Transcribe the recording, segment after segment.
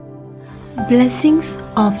Blessings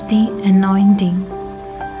of the anointing.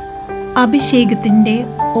 അഭിഷേകത്തിൻ്റെ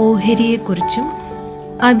ഓഹരിയെക്കുറിച്ചും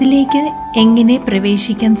അതിലേക്ക് എങ്ങനെ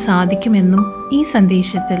പ്രവേശിക്കാൻ സാധിക്കുമെന്നും ഈ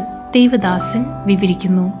സന്ദേശത്തിൽ ദേവദാസൻ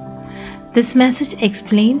വിവരിക്കുന്നു. This message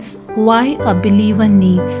explains why a believer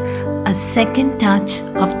needs a second touch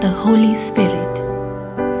of the Holy Spirit.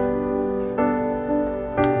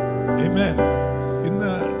 Amen.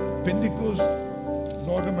 ഇന്ന് പെന്തിക്കോസ്റ്റ്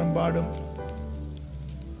ലോകമെമ്പാടും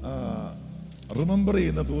റിമെമ്പർ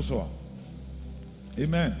ചെയ്യുന്ന ദിവസമാണ്.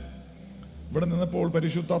 Amen. ഇവിടെ നിന്നപ്പോൾ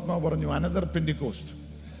പരിശുദ്ധാത്മാവ് പറഞ്ഞു അനദർ പെന്തിക്കോസ്റ്റ്.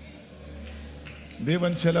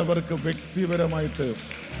 ദൈവം ചിലവർക്ക് വ്യക്തിപരമായിട്ട്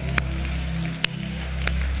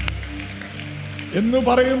എന്ന്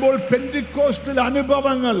പറയുമ്പോൾ പെന്തിക്കോസ്റ്റിൽ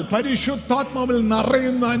അനുഭവങ്ങൾ, പരിശുദ്ധാത്മാവിൽ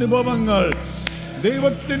നിറയുന്ന അനുഭവങ്ങൾ,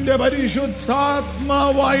 ദൈവത്തിന്റെ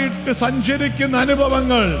പരിശുദ്ധാത്മാവായിട്ട് സഞ്ചരിക്കുന്ന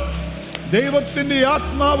അനുഭവങ്ങൾ, ദൈവത്തിന്റെ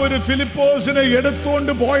ആത്മാവ് ഒരു ഫിലിപ്പോസിനെ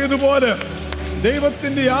എടുത്തുകൊണ്ട് പോയതുപോലെ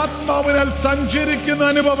ദൈവത്തിന്റെ ആത്മാവിനാൽ സഞ്ചരിക്കുന്ന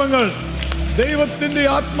അനുഭവങ്ങൾ, ദൈവത്തിന്റെ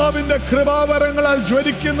ആത്മാവിന്റെ കൃപാവരങ്ങളാൽ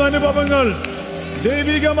ജ്വലിക്കുന്ന അനുഭവങ്ങൾ,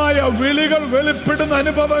 ദൈവികമായ വിളികൾ വെളിപ്പെടുന്ന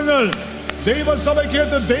അനുഭവങ്ങൾ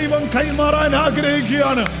ദൈവസഭയ്ക്കകത്ത് ദൈവം കൈമാറാൻ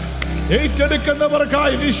ആഗ്രഹിക്കുകയാണ്.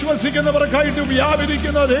 ഏറ്റെടുക്കുന്നവർക്കായി, വിശ്വസിക്കുന്നവർക്കായിട്ട്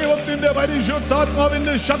വ്യാപരിക്കുന്ന ദൈവത്തിന്റെ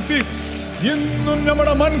പരിശുദ്ധാത്മാവിന്റെ ശക്തി ഇന്നും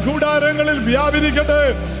നമ്മുടെ മൺകൂടാരങ്ങളിൽ വ്യാപരിക്കട്ടെ.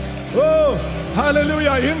 ഓ ഹല്ലേലൂയ.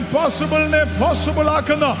 ഇംപോസിബിളിനെ പോസിബിൾ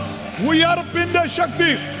ആക്കുന്ന ഉയർപ്പിന്റെ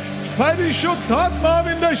ശക്തി,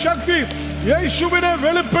 പരിശുദ്ധാത്മാവിന്റെ ശക്തി, യേശുവിനെ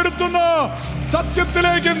വെളിപ്പെടുത്തുന്ന,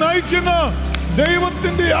 സത്യത്തിലേക്ക് നയിക്കുന്ന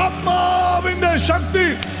ദൈവത്തിന്റെ ആത്മാവിന്റെ ശക്തി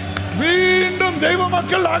വീണ്ടും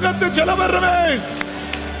ദൈവമക്കൾ അകത്ത് ചിലവരുടെ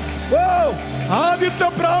ആദ്യത്തെ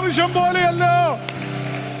പ്രാവശ്യം പോലെയല്ല.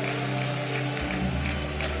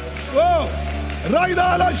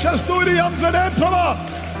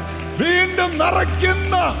 വീണ്ടും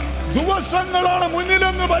നിറയ്ക്കുന്ന ദിവസങ്ങളാണ്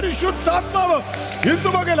മുന്നിലെന്ന് പരിശുദ്ധാത്മാവ് ഇന്ന്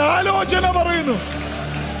പകൽ ആലോചന പറയുന്നു.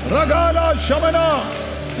 റഗാല ശമന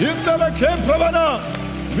ഇന്നലെ കേപ്രവന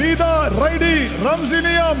വീത റൈഡി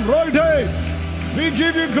റംസിനിയം റോയ്ഡേ. We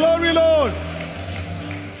give you glory, Lord.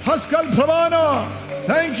 Haskal Pravana.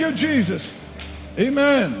 Thank you, Jesus.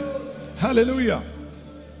 Amen. Hallelujah.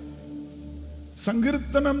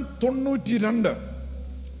 സങ്കീർത്തനം 92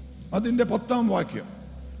 അതിന്റെ 10-ാം വാക്യം.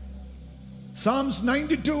 Psalms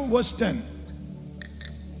 92 verse 10.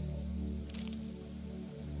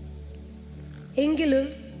 എങ്കിലും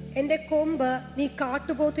എന്റെ കൊമ്പ് നീ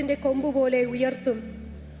കാട്ടുപോത്തിന്റെ കൊമ്പ് പോലെ ഉയർത്തും,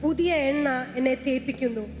 പുതിയ എണ്ണ എന്നെ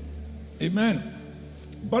തേപ്പിക്കുന്നു. Amen.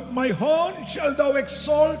 But my horn shall thou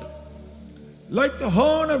exalt like the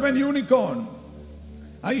horn of an unicorn.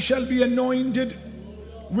 I shall be anointed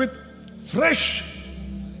with fresh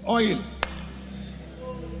oil.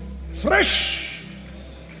 Fresh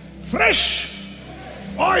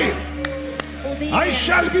oil. I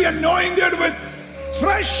shall be anointed with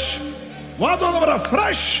fresh. What are the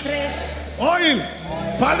fresh oil?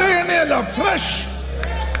 പഴയ എണ്ണയല്ല,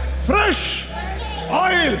 fresh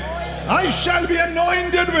oil. I shall be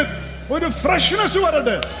anointed with ഒരു freshness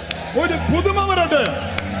വരട്ടെ, ഒരു പുതുമ വരട്ടെ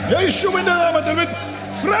യേശുവിന്റെ നാമത്തിൽ. with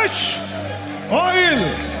fresh oil.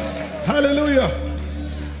 Hallelujah.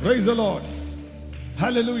 Praise the Lord.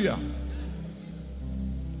 Hallelujah.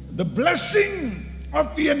 The blessing of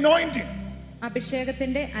the anointing.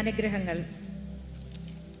 അഭിഷേകത്തിന്റെ അനുഗ്രഹങ്ങൾ.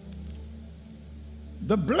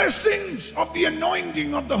 The blessings of the anointing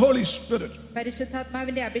of the Holy Spirit.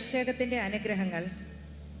 പരിശുദ്ധാത്മാവിന്റെ അഭിഷേകത്തിന്റെ അനുഗ്രഹങ്ങൾ.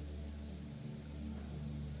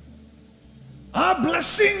 ആ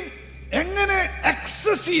ബ്ലെസ്സിംഗ് എങ്ങനെ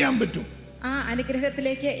ആക്സസ് ചെയ്യാൻ പറ്റും? ആ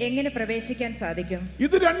അനുഗ്രഹത്തിലേക്ക് എങ്ങനെ പ്രവേശിക്കാൻ സാധിക്കും?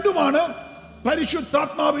 ഇത് രണ്ടുമാണ്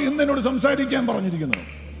പരിശുദ്ധാത്മാവ് ഇന്ന് എന്നോട് സംസാരിക്കാൻ പറഞ്ഞിരിക്കുന്നത്.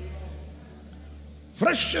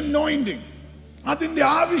 ഫ്രഷ് അനോയിന്റിംഗ്, അതിന്റെ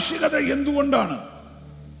ആവശ്യകത എന്തുകൊണ്ടാണ്?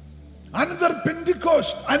 അനദർ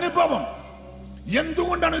പെന്തിക്കോസ്റ്റ് അനുഭവം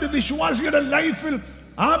എന്തുകൊണ്ടാണ് ഒരു വിശ്വാസിയുടെ ലൈഫിൽ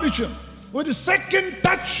ആവശ്യം? ഒരു സെക്കൻഡ്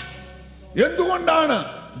ടച്ച് എന്തുകൊണ്ടാണ്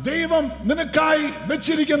ദൈവം നിനക്കായി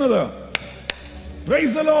വെച്ചിരിക്കുന്നത്?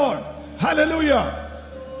 Praise the Lord. Hallelujah.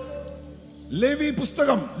 Levi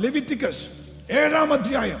പുസ്തകം ലെവിറ്റിക്കസ് 7-ാം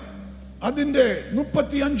അധ്യായം അതിന്റെ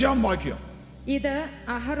 35-ാം വാക്യം. ഇത്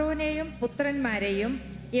അഹറോനെയും പുത്രന്മാരെയും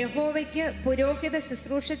യഹോവയ്ക്ക് പുരോഹിത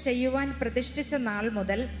ശുശ്രൂഷ ചെയ്യുവാൻ പ്രതിഷ്ഠിച്ച നാൾ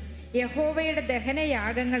മുതൽ യഹോവയുടെ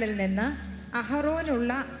ദഹനയാഗങ്ങളിൽ നിന്ന്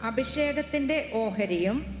അഹറോനുള്ള അഭിഷേകത്തിന്റെ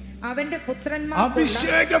ഓഹരിയും അവന്റെ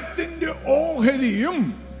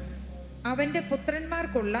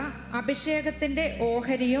പുത്രന്മാർക്കുള്ള അഭിഷേകത്തിന്റെ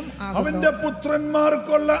ഓഹരിയും അവന്റെ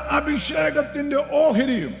പുത്രന്മാർക്കുള്ള അഭിഷേകത്തിന്റെ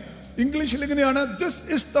ഓഹരിയും. ഇംഗ്ലീഷിൽ ഇങ്ങനെയാണ്, this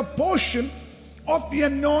is the portion of the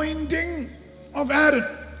anointing of Aaron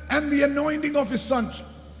and the anointing of his sons.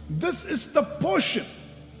 This is the portion.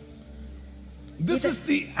 This is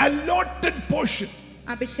the allotted portion.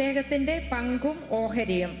 അഭിഷേകത്തിന്റെ പങ്കും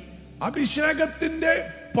ഓഹരിയും. അഭിഷേകത്തിന്റെ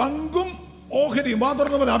പങ്കും ഓഹരിയും. മാത്രം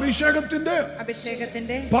അഭിഷേകത്തിന്റെ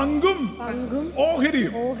പങ്കും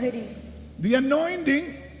ഓഹരിയും. The anointing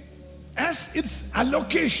as its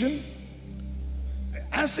allocation,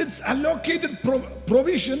 as its allocated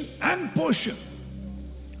provision and portion.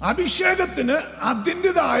 അഭിഷേകത്തിന്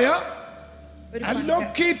അതിൻ്റെതായ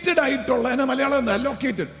allocated ആയിട്ടുള്ള, എന്നാ മലയാളം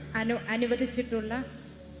അലോക്കേറ്റഡ്,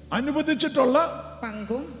 അനുവദിച്ചിട്ടുള്ള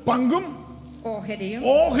പങ്കും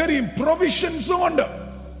ഓഹരിയും പ്രൊവിഷൻസും ഉണ്ട്.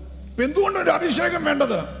 എന്തുകൊണ്ട് ഒരു അഭിഷേകം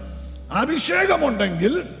വേണ്ടത്?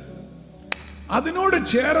 അഭിഷേകമുണ്ടെങ്കിൽ അതിനോട്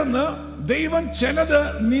ചേർന്ന് ദൈവം ചിലത്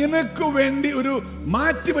നിനക്ക് വേണ്ടി ഒരു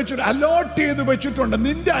മാറ്റി വെച്ചിട്ട് അലോട്ട് ചെയ്ത് വെച്ചിട്ടുണ്ട്.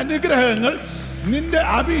 നിന്റെ അനുഗ്രഹങ്ങൾ നിന്റെ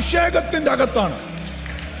അഭിഷേകത്തിന്റെ അകത്താണ്.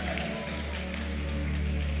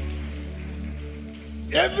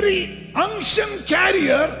 Every unction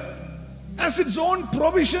carrier has its own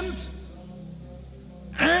provisions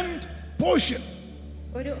and portion.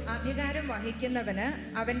 ഒരു അധികാരം വഹിക്കുന്നവന്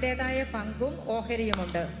അവന്റേതായ പങ്കും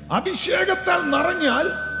ഓഹരിയുമുണ്ട്. അഭിഷേകത്താൽ നിറഞ്ഞാൽ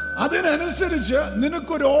അതിനനുസരിച്ച്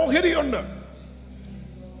നിനക്കൊരു ഓഹരിയുണ്ട്,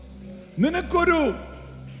 നിനക്കൊരു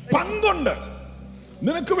പങ്കുണ്ട്.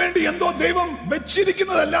 നിനക്ക് വേണ്ടി എന്തോ ദൈവം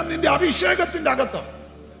വെച്ചിരിക്കുന്നതെല്ലാം നിന്റെ അഭിഷേകത്തിന്റെ അകത്ത്.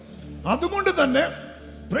 അതുകൊണ്ട് തന്നെ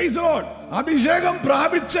പ്രൈസ് ദി ലോർഡ്, അഭിഷേകം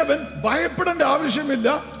പ്രാപിച്ചവൻ ഭയപ്പെടേണ്ട ആവശ്യമില്ല.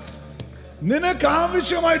 നിനക്ക്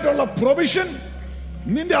ആവശ്യമായിട്ടുള്ള പ്രൊവിഷൻ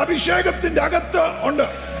നിന്റെ അഭിഷേകത്തിന്റെ അകത്ത് ഉണ്ട്.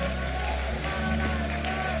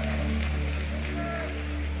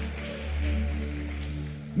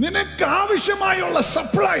 നിനക്ക് ആവശ്യമായുള്ള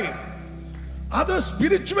സപ്ലൈ, അത്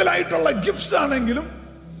സ്പിരിച്വൽ ആയിട്ടുള്ള ഗിഫ്റ്റ്സ് ആണെങ്കിലും,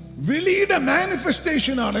 വിളിയുടെ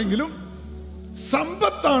മാനിഫെസ്റ്റേഷൻ ആണെങ്കിലും,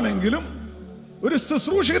 സമ്പത്താണെങ്കിലും, ഒരു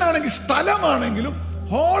ശുശ്രൂഷകനാണെങ്കിൽ, സ്ഥലമാണെങ്കിലും,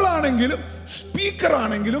 ഹാളാണെങ്കിലും, സ്പീക്കർ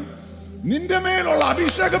ആണെങ്കിലും, നിന്റെ മേലുള്ള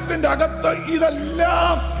അഭിഷേകത്തിന്റെ അകത്ത്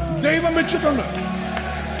ഇതെല്ലാം ദൈവം വെച്ചിട്ടുണ്ട്.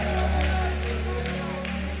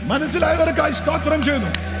 മനസ്സിലായവർക്കായി സ്തോത്രം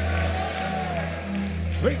ചെയ്യുന്നു.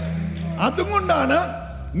 അതുകൊണ്ടാണ്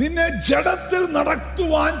നിന്നെ ജഡത്തിൽ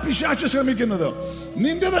നടത്തുവാൻ പിശാച് ശ്രമിക്കുന്നത്.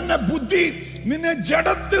 നിന്റെ തന്നെ ബുദ്ധി നിന്നെ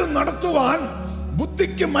ജഡത്തിൽ നടത്തുവാൻ,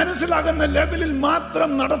 ബുദ്ധിക്ക് മനസ്സിലാകുന്ന ലെവലിൽ മാത്രം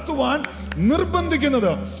നടത്തുവാൻ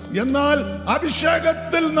നിർബന്ധിക്കുന്നത്. എന്നാൽ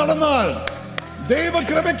അഭിഷേകത്തിൽ നടന്നാൽ,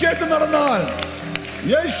 ദൈവകൃപയ്ക്കകത്ത് നടന്നാൽ,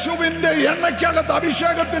 യേശുവിന്റെ എണ്ണയ്ക്കകത്ത്,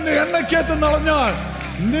 അഭിഷേകത്തിന്റെ എണ്ണയ്ക്കകത്ത് നടന്നാൽ,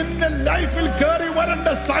 നിന്റെ ലൈഫിൽ കയറി വരേണ്ട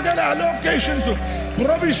സകല അലോക്കേഷൻസും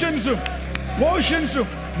പ്രൊവിഷൻസും പോർഷൻസും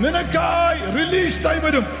നിനക്കായി റിലീസ് ആയി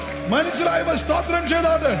വരും. മനസ്സിലായവർ സ്തോത്രം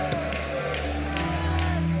ചെയ്താട്ടെ.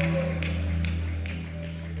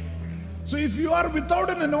 So if you are without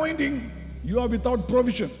an anointing, you are without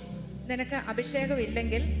provision. നിനക്ക് അഭിഷേകം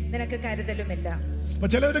ഇല്ലെങ്കിൽ നിനക്ക് കരുതലുമില്ല. അപ്പൊ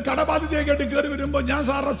ചിലവര് കടബാധ്യതയായിട്ട് കയറി വരുമ്പോ ഞാൻ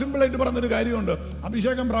സാറിന് സിമ്പിൾ ആയിട്ട് പറഞ്ഞൊരു കാര്യമുണ്ട്,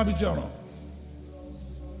 അഭിഷേകം പ്രാപിച്ചാണോ?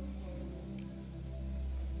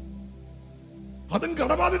 അതും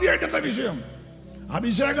കടബാധ്യതയായിട്ട് എന്താ വിഷയം?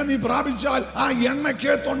 അഭിഷേകം നീ പ്രാപിച്ചാൽ ആ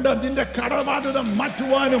എണ്ണയ്ക്കകത്തുണ്ട് നിന്റെ കടബാധ്യത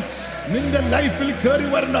മാറ്റുവാനും നിന്റെ ലൈഫിൽ കയറി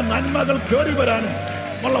വരേണ്ട നന്മകൾ കയറി വരാനും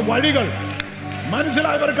ഉള്ള വഴികൾ.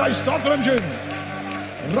 മനസ്സിലായവർക്കായി സ്തോത്രം ചെയ്യുന്നു.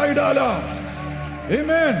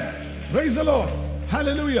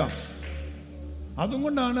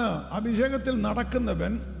 അതുകൊണ്ടാണ് അഭിഷേകത്തിൽ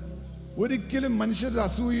നടക്കുന്നവൻ ഒരിക്കലും മനുഷ്യരുടെ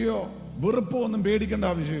അസൂയയോ വെറുപ്പോ ഒന്നും പേടിക്കേണ്ട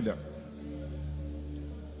ആവശ്യമില്ല.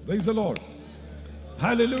 Praise the Lord.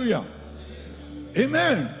 Hallelujah.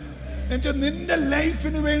 Amen. നിന്റെ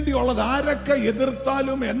ലൈഫിന് വേണ്ടിയുള്ളത് ആരൊക്കെ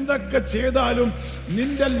എതിർത്താലും എന്തൊക്കെ ചെയ്താലും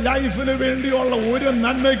നിന്റെ ലൈഫിന് വേണ്ടിയുള്ള ഒരു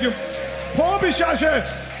നന്മയ്ക്കും പിശാചേ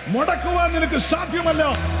മുടക്കുവാൻ നിനക്ക് സാധ്യമല്ല.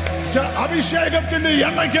 അഭിഷേകത്തിന്റെ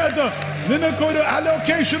എണ്ണയ്ക്കകത്ത് നിനക്കൊരു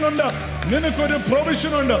അലോക്കേഷൻ ഉണ്ട്, നിനക്കൊരു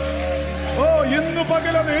പ്രൊവിഷൻ ഉണ്ട്. ഓ, ഇന്ന്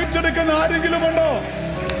പകൽ അത് ഏറ്റെടുക്കുന്ന ആരെങ്കിലും ഉണ്ടോ?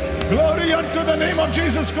 Glory unto the name of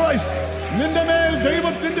Jesus Christ. നിന്റെ മേൽ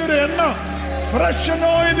ദൈവത്തിന്റെ ഒരു എണ്ണ, ഫ്രഷ്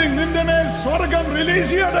അനോയിന്റിംഗ് നിന്റെ മേൽ സ്വർഗം റിലീസ്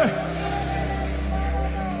ചെയ്യട്ടെ.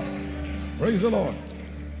 Praise the Lord.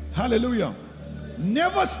 Hallelujah.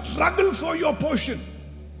 Never struggle for your portion.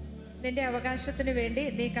 നിന്റെ അവകാശത്തിന് വേണ്ടി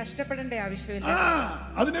നീ കഷ്ടപ്പെടേണ്ട ആവശ്യമില്ല.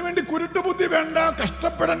 അതിനുവേണ്ടി കുരുട്ടുബുദ്ധി വേണ്ട,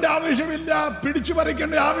 കഷ്ടപ്പെടേണ്ട ആവശ്യമില്ല, പിടിച്ചു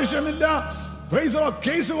പറിക്കേണ്ട ആവശ്യമില്ല,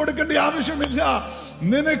 കേസ് കൊടുക്കേണ്ട ആവശ്യമില്ല.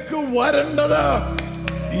 നിനക്ക് വരേണ്ടത്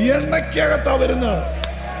എണ്ണയ്ക്കകത്താ വരുന്നത്.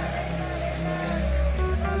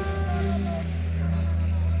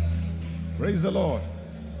 Praise the Lord.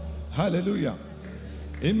 Hallelujah.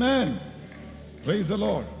 Amen. Praise the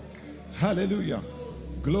Lord. Hallelujah.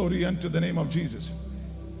 Glory unto the name of Jesus.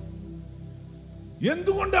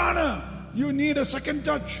 എന്തുകൊണ്ടാണ് you need a second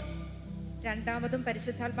touch? രണ്ടാമതും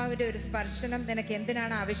പരിശുദ്ധാത്മാവിന്റെ ഒരു സ്പർശനം നിനക്ക്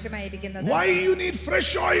എന്തിനാണ് ആവശ്യമായിരിക്കുന്നത്? Why you need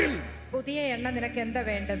fresh oil? പുതിയ എണ്ണ നിനക്ക് എന്താ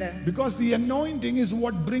വേണ്ടത്? Because the anointing is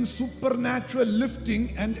what brings supernatural lifting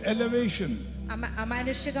and elevation.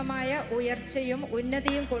 അമാനുഷികമായ ഉയർച്ചയും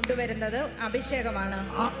ഉന്നതിയും കൊണ്ടുവരുന്നത് അഭിഷേകമാണ്.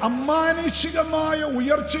 അമാനുഷികമായ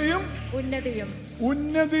ഉയർച്ചയും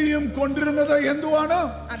ഉന്നതിയും കൊണ്ടുവരുന്നത് എന്തുവാണ്?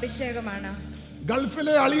 അഭിഷേകമാണ്.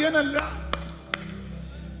 ഗൾഫിലെ അളിയനല്ല,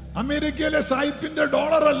 അമേരിക്കയിലെ സായിപ്പിന്റെ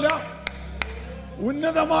ഡോളർ അല്ല.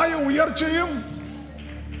 ഉന്നതമായ ഉയർച്ചയും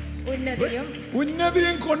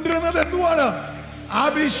ഉന്നതിയും കൊണ്ടുവരുന്നത് എന്തുവാണ്?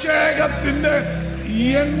 അഭിഷേകത്തിന്റെ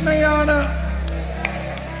എണ്ണയാണ്.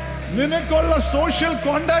 നിനക്കുള്ള സോഷ്യൽ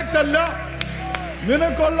കോണ്ടാക്ട് അല്ല,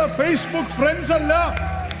 നിനക്കുള്ള ഫേസ്ബുക്ക് ഫ്രണ്ട്സ് അല്ല.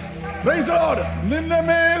 Price the Lord. നിന്റെ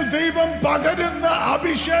മേൽ ദൈവം പകരുന്ന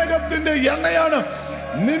അഭിഷേകത്തിന്റെ എണ്ണയാണ്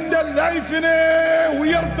നിന്റെ ലൈഫിനെ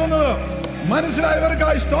ഉയർത്തുന്നത്.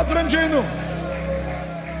 മനസ്സിലായവർക്കായി സ്തോത്രം ചെയ്യുന്നു.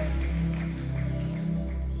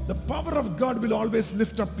 The power of God will always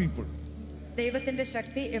lift up people. ദൈവത്തിന്റെ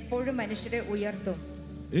ശക്തി എപ്പോഴും മനുഷ്യരെ ഉയർത്തും.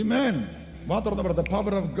 Amen. The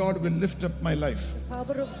power of God will lift up my life. The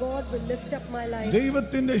power of God will lift up my life.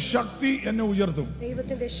 ദൈവത്തിന്റെ ശക്തി എന്നെ ഉയർത്തും.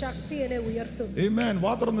 ദൈവത്തിന്റെ ശക്തി എന്നെ ഉയർത്തും. Amen.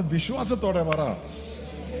 വിശ്വാസത്തോടെ പറ.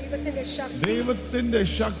 ദൈവത്തിന്റെ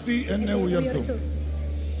ശക്തി എന്നെ ഉയർത്തും.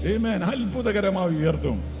 Amen. അത്ഭുതകരമായി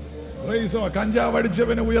ഉയർത്തും. Praise God. കഞ്ചാവ്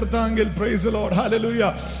അടിച്ചവനെ ഉയർത്താമെങ്കിൽ praise the Lord.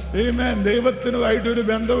 Hallelujah. Amen. ദൈവത്തിനുമായിട്ട് ഒരു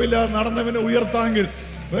ബന്ധമില്ലാതെ നടന്നവനെ ഉയർത്താമെങ്കിൽ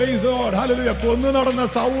praise God. Hallelujah. കൊന്നു നടന്ന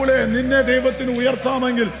സൗളെ നിന്നെ ദൈവത്തിന്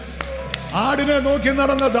ഉയർത്താമെങ്കിൽ, ആടിനെ നോക്കി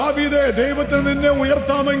നടന്ന ദാവീദേ ദൈവത്തിന് നിന്നെ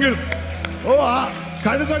ഉയർത്താമെങ്കിൽ,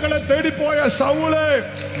 കഴുതകളെ തേടിപ്പോയ സൗളെ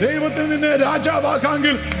ദൈവത്തിന് നിന്നെ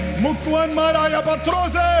രാജാവാക്കാമെങ്കിൽ, മുക്കുവന്മാരായ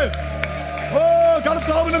പത്രോസേ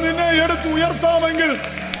കർത്താവിന് നിന്നെ എടുത്ത് ഉയർത്താമെങ്കിൽ,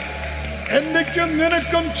 എനിക്കും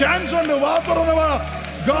നിനക്കും ചാൻസ് ഉണ്ട്. വാ തുറന്നവ.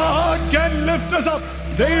 God can lift us up.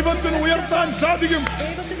 ദൈവത്തിന് ഉയർത്താൻ സാധിക്കും.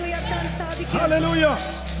 Hallelujah.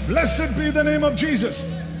 Blessed be the name of Jesus.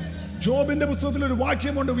 ജോബിന്റെ പുസ്തകത്തിൽ ഒരു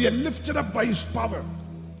വാക്യമുണ്ട്, we are lifted up by his power.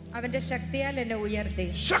 അവന്റെ ശക്തിയാൽ എന്നെ ഉയർത്തി.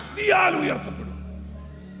 ശക്തിയാൽ ഉയർത്തപ്പെടും.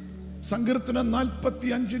 സങ്കീർത്തനം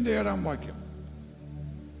 45:7 വാക്യം.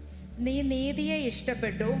 നീ നീതിയെ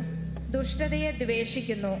ഇഷ്ടപ്പെട്ടു, ദുഷ്ടതയെ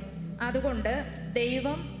ദ്വേഷിക്കുന്നു. അതുകൊണ്ട്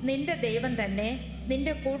ദൈവം നിന്റെ ദൈവം തന്നെ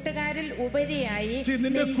നിന്റെ കൂട്ടുകാരിൽ ഉപരിയായി,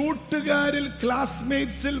 നിന്റെ കൂട്ടുകാരിൽ,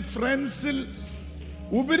 ക്ലാസ്മേറ്റ്സിൽ, ഫ്രണ്ട്സിൽ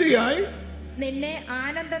ഉപരിയായി നിന്നെ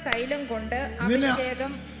ആനന്ദ തൈലം കൊണ്ട്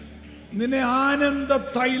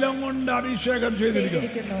അഭിഷേകം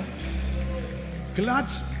ചെയ്തിരിക്കുന്നു.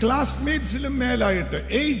 ക്ലാസ്മേറ്റ്സിലും മേലായിട്ട്,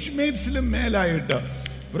 ഏജ് മേറ്റ്സിലും മേലായിട്ട്,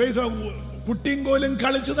 കുട്ടിയും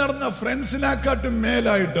കളിച്ചു നടന്ന ഫ്രണ്ട്സിനെക്കാട്ടും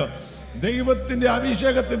മേലായിട്ട് ദൈവത്തിന്റെ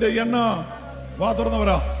അഭിഷേകത്തിന്റെ എണ്ണ വാ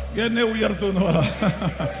തുറന്നവരാ എന്നെ ഉയർത്തുന്നു.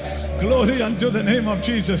 Glory unto the name of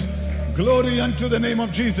Jesus. Glory unto the name of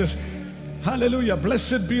Jesus. Hallelujah.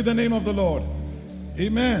 Blessed be the name of the Lord.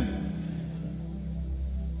 Amen.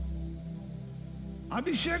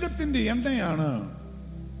 അഭിഷേകത്തിന്റെ എണ്ണയാണ്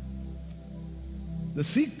the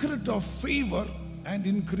secret of favor and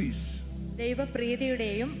increase.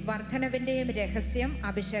 ദൈവപ്രീതിയുടെയും വർദ്ധനവിന്റെയും രഹസ്യം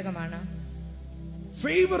അഭിഷേകമാണ്.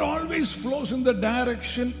 Favor always flows in the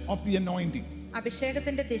direction of the anointing.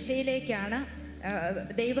 അഭിഷേകത്തിന്റെ ദിശയിലേക്കാണ്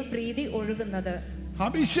ദൈവപ്രീതി ഒഴുകുന്നത്.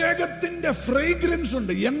 അഭിഷേകത്തിന്റെ fragrance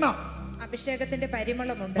ഉണ്ട്, എണ്ണ. അഭിഷേകത്തിന്റെ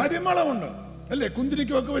പരിമളമുണ്ട്. അല്ലേ?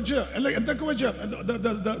 കുന്തിരിക്കൊക്കെ വെച്ച് അല്ലെ എന്തൊക്കെ വെച്ച്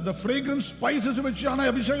ഫ്രേഗ്രൻസ് സ്പൈസസ് വെച്ചാണ്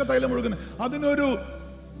അഭിഷേക തൈലം ഒഴുകുന്നത്. അതിനൊരു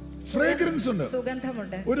ഫ്രേഗ്രൻസ് ഉണ്ട്,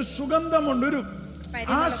 ഒരു സുഗന്ധമുണ്ട്.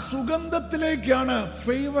 ആ സുഗന്ധത്തിലേക്കാണ്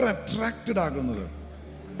ഫേവർ അട്രാക്റ്റഡ് ആകുന്നത്,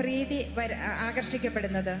 പ്രീതി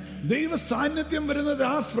ആകർഷിക്കപ്പെടുന്നത്. ദൈവ സാന്നിധ്യം വരുന്നത്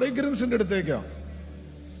ആ ഫ്രേഗ്രൻസിന്റെ അടുത്തേക്കാണ്.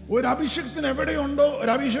 ഒരു അഭിഷേകത്തിന് എവിടെയുണ്ടോ,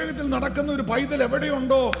 ഒരു അഭിഷേകത്തിൽ നടക്കുന്ന ഒരു പൈതൽ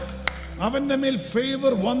എവിടെയുണ്ടോ അവന്റെ മേൽ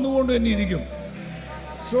ഫേവർ വന്നുകൊണ്ട് തന്നെ ഇരിക്കും.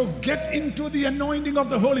 So get into the anointing of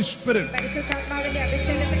the Holy Spirit.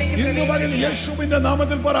 ഇന്ന് പകൽ യേശുവിന്റെ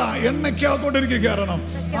നാമത്തിൽ പറ, എണ്ണയ്ക്കകത്തോട്ട് കയറണം,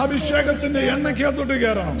 അഭിഷേകത്തിന്റെ എണ്ണയ്ക്കകത്തോട്ട്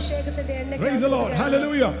കയറണം. Praise the Lord.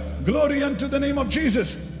 Hallelujah. Glory unto the name of Jesus.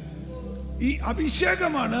 ഈ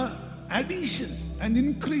അഭിഷേകമാണ് അഡീഷൻസ് ആൻഡ്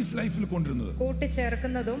ഇൻക്രീസ് ലൈഫിൽ കൊണ്ടുവരുന്നത്.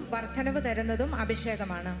 കൂട്ടിച്ചേർക്കുന്നതും വർധനവ് തരുന്നതും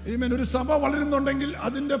അഭിഷേകമാണ്. ആമേൻ. ഒരു സഭ വളരുന്നുണ്ടെങ്കിൽ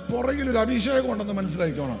അതിന്റെ പുറകിൽ ഒരു അഭിഷേകം ഉണ്ടെന്ന്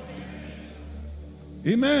മനസ്സിലാക്കണം.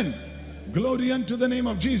 ആമേൻ. Glory unto the name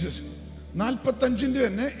of Jesus. 45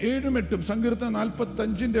 തന്നെ 7-8 സങ്കീർത്തനം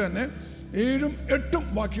 45 തന്നെ 7-8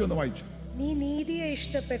 വാക്യം ഒന്ന് വായിച്ചു. നീ നീതിയെ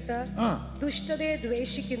ഇഷ്ടപ്പെട്ട് ദുഷ്ടതയെ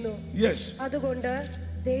ദ്വേഷിക്കുന്നു. അതുകൊണ്ട്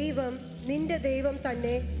ദൈവം നിന്റെ ദൈവം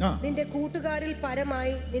തന്നെ നിന്റെ കൂട്ടുകാരിൽ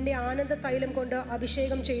പരമായി നിന്റെ ആനന്ദ തൈലം കൊണ്ട്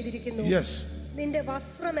അഭിഷേകം ചെയ്തിരിക്കുന്നു. നിന്റെ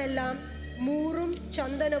വസ്ത്രമെല്ലാം മൂറും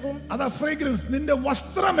ചന്ദനവും, അതാ ഫ്രേഗ്രൻസ്, നിന്റെ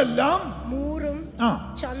വസ്ത്രമെല്ലാം മൂറും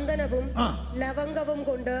ചന്ദനവും ലവംഗവും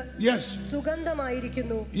കൊണ്ട്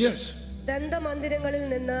സുഗന്ധമായിരിക്കുന്നു. ദന്തമന്ദിരങ്ങളിൽ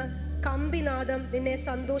നിന്ന് കമ്പിനാദം നിന്നെ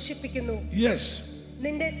സന്തോഷിപ്പിക്കുന്നു. Yes.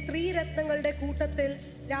 നിന്റെ സ്ത്രീരത്നങ്ങളുടെ കൂട്ടത്തിൽ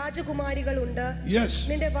രാജകുമാരികളുണ്ട്. Yes.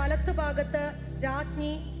 നിന്റെ വലത്ത് ഭാഗത്ത്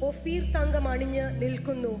രാജ്ഞി ഒഫീർ തങ്കം അണിഞ്ഞ്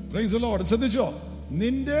നിൽക്കുന്നു. Praise the Lord. ശ്രദ്ധിച്ചോ,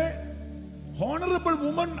 നിന്റെ honorable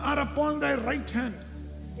women are upon thy right hand.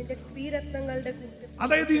 നിന്റെ സ്ത്രീരത്നങ്ങളുടെ കൂട്ടത്തിൽ,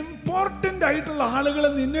 അതായത് ഇമ്പോർട്ടന്റ് ആയിട്ടുള്ള ആളുകൾ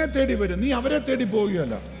നിന്നെ തേടി വരും, നീ അവരെ തേടി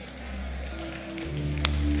പോവുകയല്ല.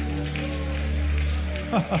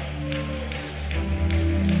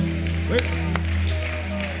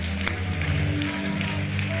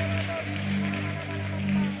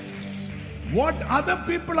 What other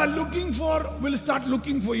people are looking for will start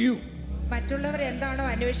looking for you. മറ്റുള്ളവർ എന്താണോ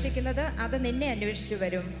അന്വേഷിക്കുന്നത് അത് നിന്നെ അന്വേഷിച്ചു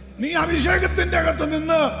വരും. നീ അഭിഷേകത്തിന്റെ അകത്ത്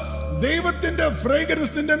നിന്ന് ദൈവത്തിന്റെ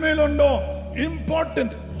ഫ്രേഗ്രൻസിന്റെ മേലുണ്ടോ,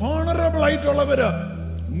 ഇമ്പോർട്ടന്റ് ഹോണറബിൾ ആയിട്ടുള്ളവര്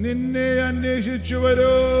നിന്നെ അന്വേഷിച്ചു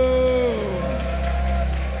വരൂ.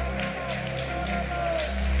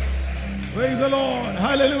 Praise the Lord.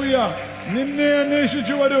 Hallelujah. നിന്നെ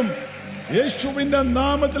അന്വേഷിച്ചു വരും. യേശുവിന്റെ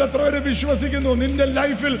നാമത്തിൽ എത്ര പേര് വിശ്വസിക്കുന്നു നിന്റെ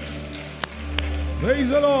ലൈഫിൽ? Praise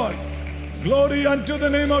the Lord. Glory unto the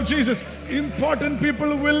name of Jesus. Important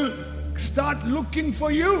people will start looking for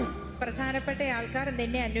you. പ്രധാനപ്പെട്ട ആൾക്കാർ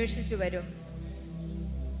നിന്നെ അന്വേഷിച്ചു വരും.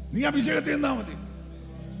 നീ അഭിഷേകത്തിൽ നിന്നാ മതി.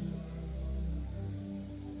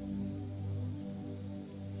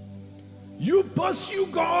 You pursue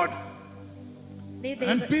God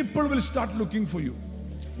and people will start looking for you.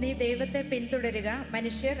 നീ ദൈവത്തെ പിന്തുടരുക,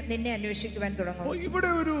 മനുഷ്യർ നിന്നെ അന്വേഷിക്കുവാൻ തുടങ്ങും. ഇവിടെ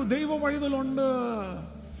ഒരു ദൈവ വൈതലുണ്ട്,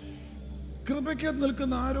 കൃപയ്ക്ക്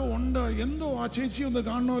നിൽക്കുന്ന ആരോ ഉണ്ട്, എന്തോ ആ ചേച്ചി ഒന്ന്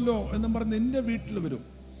കാണണമല്ലോ എന്നും പറഞ്ഞ് നിന്റെ വീട്ടിൽ വരും.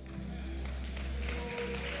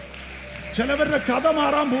 ചിലവരുടെ കഥ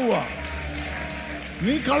മാറാൻ പോവാ.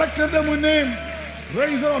 നീ കളക്ടറിന്റെ മുന്നേയും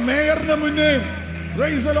മേയറിന്റെ മുന്നേയും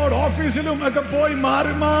ഓഫീസിലും ഒക്കെ പോയി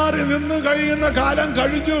മാറി മാറി നിന്ന് കഴിയുന്ന കാലം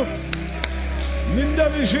കഴിഞ്ഞു. നിന്റെ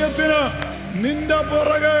വിഷയത്തിന് നിന്റെ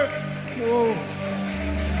പുറകെ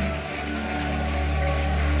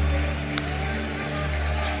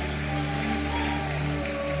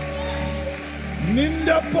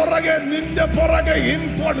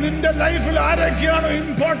നിന്റെ ലൈഫിൽ ആരൊക്കെയാണോ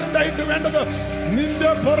ഇമ്പോർട്ടന്റ് ആയിട്ട് വേണ്ടത്,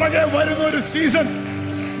 നിന്റെ പുറകെ വരുന്ന ഒരു സീസൺ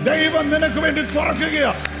ദൈവം നിനക്ക് വേണ്ടി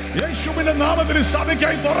തുറക്കുകയാ. യേശുവിന്റെ നാമത്തിൽ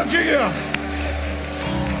സഭയ്ക്കായി തുറക്കുകയാ.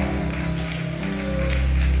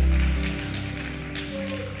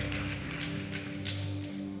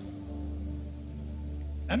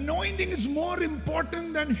 Anointing is more important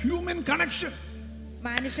than human connection.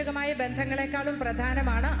 മാനുഷികമായ ബന്ധങ്ങളെക്കാളും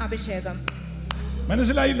പ്രധാനമാണ് അഭിഷേകം.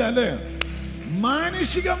 മനസ്സിലായില്ല അല്ലേ?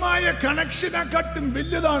 മാനുഷികമായ കണക്ഷനെക്കാട്ടും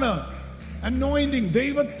വലുതാണ് അനോയിന്റിങ്.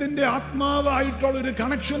 ദൈവത്തിന്റെ ആത്മാവായിട്ടുള്ള ഒരു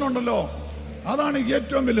കണക്ഷൻ ഉണ്ടല്ലോ, അതാണ്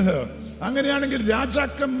ഏറ്റവും വലുത്. അങ്ങനെയാണെങ്കിൽ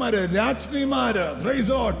രാജാക്കന്മാര്, രാജ്ഞിമാര്,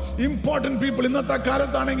 ഇമ്പോർട്ടന്റ് പീപ്പിൾ, ഇന്നത്തെ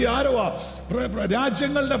കാലത്താണെങ്കിൽ ആരോ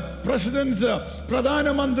രാജ്യങ്ങളുടെ പ്രസിഡന്റ്സ്,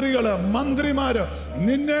 പ്രധാനമന്ത്രികള്, മന്ത്രിമാര്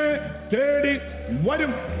നിന്നെ തേടി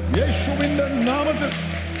വരും യേശുവിന്റെ നാമത്തിൽ.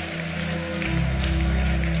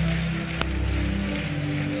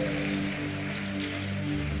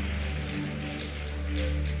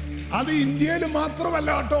 അത് ഇന്ത്യയിൽ മാത്രമല്ല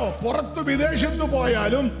കേട്ടോ, പുറത്ത് വിദേശത്ത്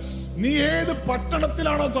പോയാലും നീ ഏത്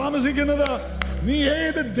പട്ടണത്തിലാണോ താമസിക്കുന്നത്, നീ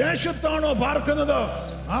ഏത് ദേശത്താണോ പാർക്കുന്നത്,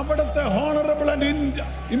 അവിടുത്തെ honourable and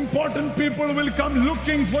important people will come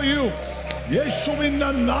looking for you യേശുവിന്റെ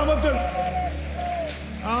നാമത്തിൽ.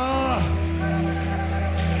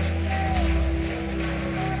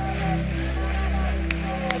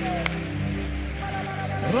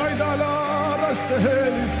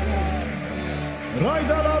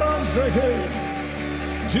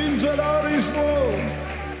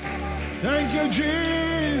 Thank you,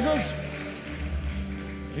 Jesus.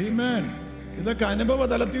 Amen. ഇതൊക്കെ അനുഭവ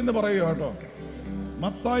തലത്തിൽ നിന്ന് പറയുക കേട്ടോ.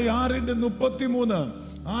 മത്തായി 6:33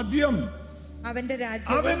 ആദ്യം അവന്റെ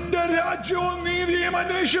രാജ്യവും നീതിയും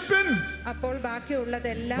അന്വേഷിപ്പിൻ, അപ്പോൾ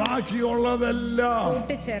ബാക്കിയുള്ളതെല്ലാം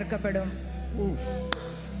കൂട്ടിച്ചേർക്കപ്പെടും.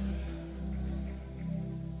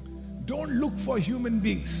 Don't look for human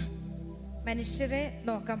beings. മനുഷ്യരെ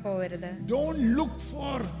നോക്കാൻ പോകരുത്. Don't look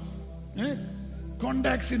for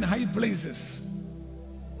contacts in high places.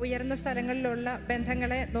 ഉയർന്ന സ്ഥലങ്ങളിലുള്ള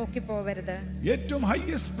ബന്ധങ്ങളെ നോക്കി പോകരുത്. ഏറ്റവും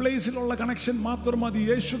ഹൈയസ്റ്റ് പ്ലേസിലുള്ള കണക്ഷൻ മാത്രം മതി.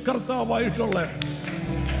 യേശു കർത്താവായിട്ടുള്ള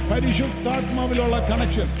പരിശുദ്ധാത്മാവിലുള്ള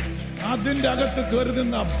കണക്ഷൻ. അതിന്റെ അകത്ത്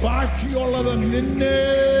കരുതുന്ന ബാക്കിയുള്ളത് നിന്നെ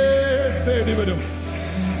തേടി വരും.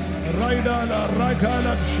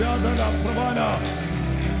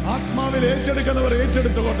 ആത്മാവിൽ ഏറ്റെടുക്കുന്നവർ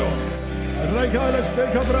ഏറ്റെടുത്തുകൊണ്ടോ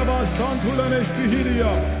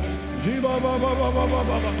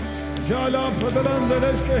Jala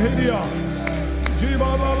Pradhandareste Hidia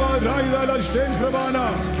Jiva Baba Raidala Shen Prabana.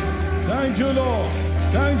 Thank you, Lord.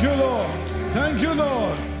 Thank you, Lord. Thank you,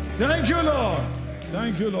 Lord. Thank you, Lord.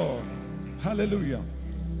 Thank you, Lord. Hallelujah.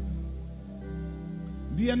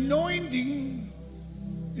 The anointing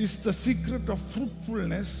is the secret of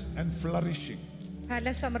fruitfulness and flourishing.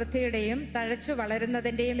 ഫലസമൃദ്ധിയുടെയും തഴച്ചു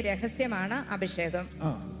വളരുന്നതിന്റെയും രഹസ്യമാണ് അഭിഷേകം.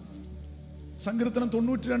 സങ്കീർത്തനം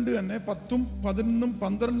 92 തന്നെ 10, 11,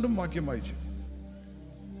 12 വാക്യം വായിച്ചു.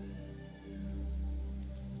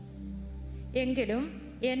 എങ്കിലും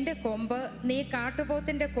എന്റെ കൊമ്പ് നീ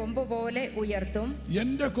കാട്ടുപോത്തിന്റെ കൊമ്പ് പോലെ ഉയർത്തും.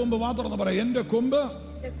 എന്റെ കൊമ്പ് മാത്രം പറ. എന്റെ കൊമ്പ്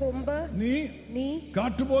നീ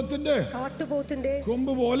കാട്ടുപോത്തിന്റെ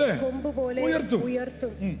കൊമ്പ് പോലെ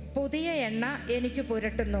ഉയർത്തും. പുതിയ എണ്ണ എനിക്ക്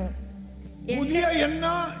പുരട്ടുന്നു. പുതിയ എണ്ണ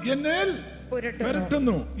എന്നിൽ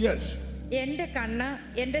പുരട്ടുന്നു. യെസ്. എന്റെ കണ്ണ്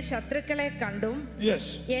എന്റെ ശത്രുക്കളെ കണ്ടും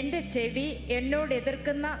എന്റെ ചെവി എന്നോട്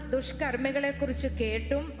എതിർക്കുന്ന ദുഷ്കർമ്മികളെ കുറിച്ച്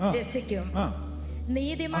കേട്ടും രസിക്കും.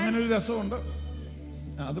 നീതിമാൻ, അങ്ങനെ ഒരു രസമുണ്ട്.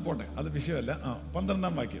 അത് പോട്ടെ, അത് വിഷയമല്ല.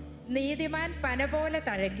 12 വാക്യം. നീതിമാൻ പന പോലെ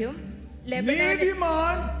തഴയ്ക്കും.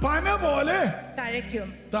 നീതിമാൻ പന പോലെ തഴയ്ക്കും.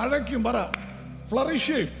 പറ.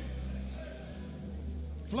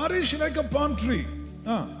 Flourish like a palm tree.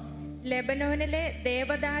 ലെബനോനിലെ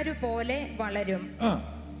ദേവദാരു പോലെ വളരും.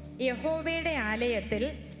 യഹോവയുടെ ആലയത്തിൽ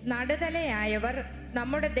നടുതലയായവർ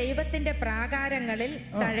നമ്മുടെ ദൈവത്തിന്റെ പ്രാകാരങ്ങളിൽ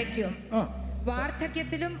തഴയ്ക്കും.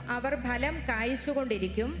 വാർദ്ധക്യത്തിലും അവർ ഫലം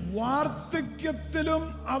കായ്ച്ചുകൊണ്ടിരിക്കും.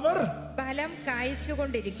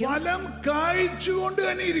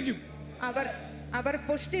 അവർ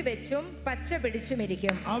പുഷ്ടി വെച്ചും പച്ച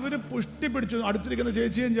പിടിച്ചുമിരിക്കും. അവര് പുഷ്ടി പിടിച്ചു. അടുത്തിരിക്കുന്ന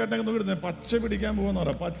ചേച്ചിയും ചേട്ടനൊക്കെ നോക്കിയിരുന്നേ, പച്ച പിടിക്കാൻ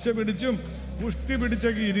പോകുന്നവരാ. പച്ച പിടിച്ചും പുഷ്ടി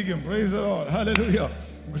പിടിച്ചൊക്കെ ഇരിക്കും. Praise the Lord. Hallelujah.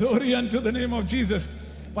 Glory unto the name of Jesus.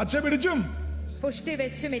 പച്ച പിടിച്ചും പുഷ്ടി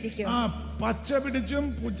വെച്ചും ഇരിക്കും. പച്ച പിടിച്ചും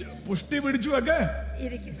പുഷ്ടി പിടിച്ചും ഒക്കെ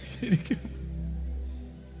ഇരിക്കും.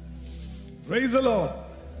 Praise the Lord.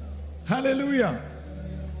 Hallelujah.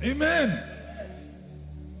 Amen.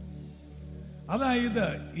 അതായത്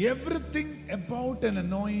everything about an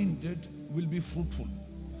anointed will be fruitful.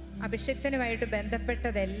 അഭിഷേകത്തിനുമായിട്ട്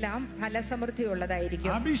ബന്ധപ്പെട്ടതെല്ലാം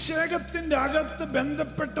ഫലസമൃദ്ധിയുള്ളതായിരിക്കും. അഭിഷേകത്തിന്റെ അകത്ത്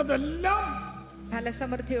ബന്ധപ്പെട്ടതെല്ലാം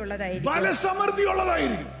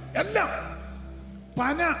ഫലസമൃദ്ധിയുള്ളതായിരിക്കും. എല്ലാം.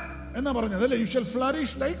 പന എന്നാ പറഞ്ഞത് അല്ലേ? You shall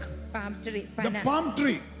flourish like the palm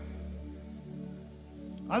tree.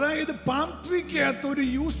 അതായത് പാം ട്രീക്കകത്ത് ഒരു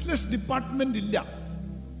യൂസ്ലെസ് ഡിപ്പാർട്ട്മെന്റ് ഇല്ല.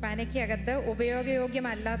 പനയ്ക്കകത്ത്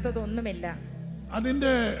ഉപയോഗയോഗ്യമല്ലാത്തതൊന്നുമില്ല.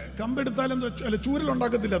 അതിന്റെ കമ്പെടുത്താലും അല്ല,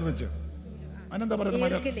 ചൂരലുണ്ടാക്കത്തില്ല. അത് വെച്ച് അനെന്താ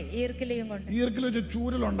പറയുന്നത്? ഈർക്കിൽ വെച്ച്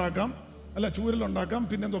ചൂരലുണ്ടാക്കാം. അല്ല, ചൂരലുണ്ടാക്കാം.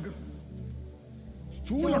 പിന്നെ എന്തൊക്കെ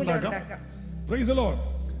ചൂലുണ്ടാക്കാം. Praise the Lord.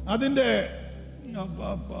 അതിന്റെ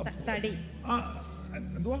തടി.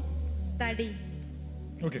 എന്തുവാ? തടി.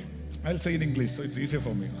 Okay, I'll say in English so it's easier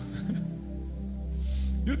for me.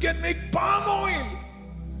 You can make palm oil.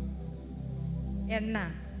 എണ്ണ.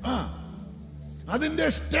 അതിന്റെ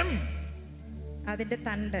സ്റ്റെം, അതിന്റെ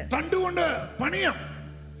തണ്ട് കൊണ്ട് പണിയാം.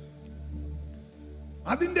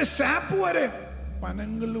 അതിന്റെ സാപ്പ് വരെ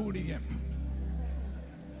പനങ്ങളിൽ കുടിക്കാം.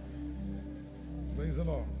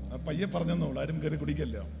 പയ്യെ പറഞ്ഞോളൂ, ആരും കയറി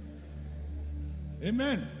കുടിക്കല്ലോ.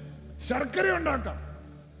 Amen. ശർക്കര ഉണ്ടാക്കാം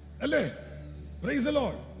അല്ലേ? Praise the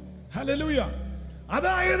Lord. Hallelujah.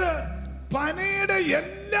 അതായത് പനയുടെ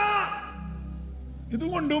എല്ലാ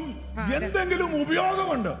ഇതുകൊണ്ടും എന്തെങ്കിലും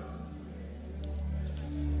ഉപയോഗമുണ്ട്.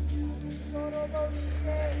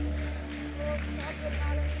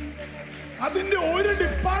 അതിന്റെ ഒരു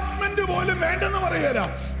ഡിപ്പാർട്ട്മെന്റ് പോലും വേണ്ടെന്ന് പറയല.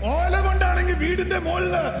 ഓല കൊണ്ടാണെങ്കിൽ വീടിന്റെ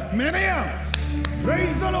മുകളില് മെനയാം.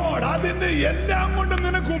 Praise the Lord. അതിന്റെ എല്ലാം കൊണ്ട്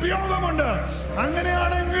നിനക്ക് ഉപയോഗമുണ്ട്.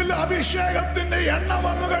 അങ്ങനെയാണെങ്കിൽ അഭിഷേകത്തിന്റെ എണ്ണ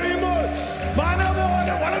വന്നു കഴിയുമ്പോൾ പന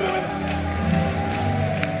പോലെ വളരും.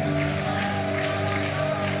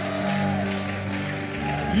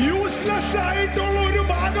 യൂസ്ലെസ് ആയിട്ടുള്ള ഒരു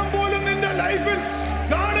ഭാഗം പോലും നിന്റെ ലൈഫിൽ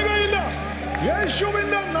കാണുകയില്ല.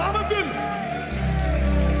 യേശുവിന്റെ നാമത്തിൽ.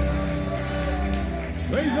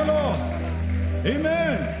 Praise the Lord.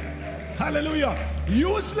 Amen. Hallelujah.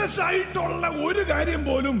 Useless ആയിട്ടുള്ള ഒരു കാര്യം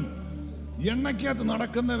പോലും എണ്ണയ്ക്കകത്ത്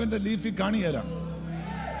നടക്കുന്നവന്റെ ലീഫിൽ കാണിയല്ല.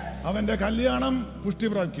 അവന്റെ കല്യാണം പുഷ്ടി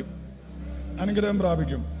പ്രാപിക്കും, അനുഗ്രഹം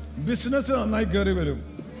പ്രാപിക്കും. ബിസിനസ് നന്നായി കയറി വരും.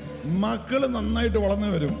 മക്കള് നന്നായിട്ട് വളർന്നു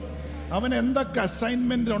വരും. അവൻ എന്തൊക്കെ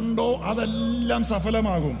അസൈൻമെന്റ് ഉണ്ടോ അതെല്ലാം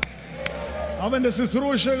സഫലമാകും. അവന്റെ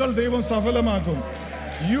ശുശ്രൂഷകൾ ദൈവം സഫലമാക്കും.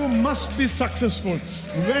 You must be successful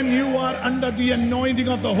when you are under the anointing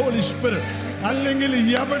of the Holy Spirit. അല്ലെങ്കിൽ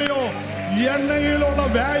എവിടെയോ എണ്ണയിലുള്ള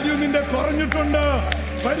വാല്യൂ നിന്റെ കുറഞ്ഞിട്ടുണ്ട്.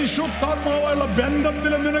 പരിശുദ്ധാത്മാവുള്ള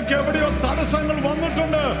ബന്ധത്തിൽ നിനക്ക് എവിടെയോ തടസ്സങ്ങൾ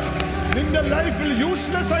വന്നിട്ടുണ്ട്. നിന്റെ ലൈഫിൽ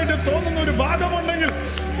യൂസ്ലെസ് ആയിട്ട് തോന്നുന്ന ഒരു ഭാഗമുണ്ടെങ്കിൽ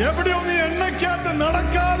എവിടെയോ നീ എണ്ണയ്ക്കകത്ത്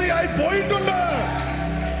നടക്കാതെയായി പോയിട്ടുണ്ട്.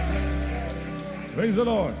 Praise the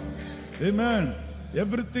Lord. Amen.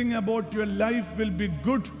 Everything about your life will be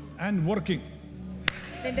good and working.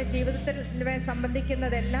 നിന്റെ ജീവിതത്തിൽ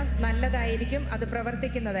സംബന്ധിക്കുന്നതെല്ലാം നല്ലതായിരിക്കും, അത്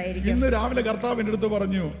പ്രവർത്തിക്കുന്നതായിരിക്കും. ഇന്ന് രാവിലെ കർത്താവ് എൻ്റെ അടുത്ത്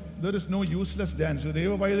പറഞ്ഞു, there is no useless dance.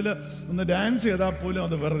 ദൈവ പൈതല് ഒന്ന് ഡാൻസ് ചെയ്താൽ പോലും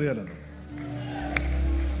അത് വെറുതെ അല്ലെന്ന്.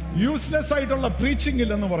 യൂസ്ലെസ് ആയിട്ടുള്ള പ്രീച്ചിങ്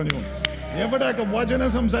ഇല്ലെന്ന് പറഞ്ഞു. എവിടെയൊക്കെ വചനം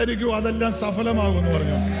സംസാരിക്കൂ അതെല്ലാം സഫലമാകുമെന്ന്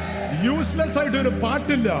പറഞ്ഞു. യൂസ്ലെസ് ആയിട്ട് ഒരു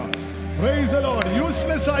പാട്ടില്ല. Price the Lord.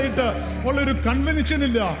 യൂസ്ലെസ് ആയിട്ട് ഉള്ളൊരു കൺവെൻഷൻ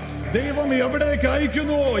ഇല്ല. ദൈവം എവിടേക്ക്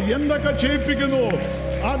അയക്കുന്നുവോ, എന്തൊക്കെ ചെയ്യിപ്പിക്കുന്നുവോ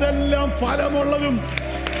അതെല്ലാം ഫലമുള്ളതും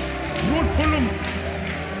ഫ്രൂട്ട്ഫുള്ളും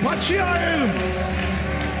പച്ചയായതും.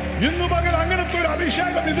 ഇന്നു പകൽ അങ്ങനത്തെ ഒരു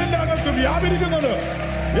അഭിഷേകം ഇതിന്റെ അകത്ത് വ്യാപരിക്കുന്നുണ്ട്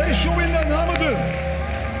യേശുവിന്റെ നാമത്തിൽ.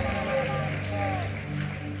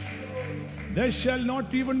 There shall not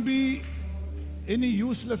even be any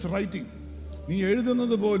useless writing. നീ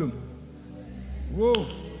എഴുതുന്നത് പോലും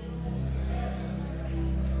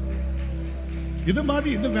ഇത്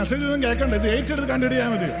മതി. ഇത് മെസ്സേജ് ഒന്നും കേൾക്കണ്ട, ഇത് ഏറ്റെടുത്ത് കണ്ടിടിയാൽ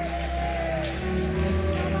മതി.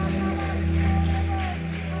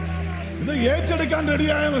 ഇത് ഏറ്റെടുക്കാൻ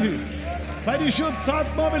റെഡിയായാൽ മതി.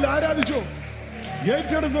 പരിശുദ്ധാത്മാവിൽ ആരാധിച്ചോ,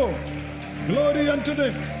 ഏറ്റെടുത്തോ. Glory unto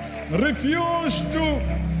them. Refuse to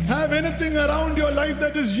have anything around your life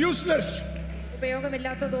that is useless.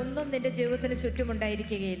 ഉപയോഗമില്ലാത്തതൊന്നും നിന്റെ ജീവിതത്തിന്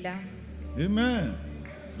ചുറ്റുമുണ്ടായിരിക്കുകയില്ല. Amen.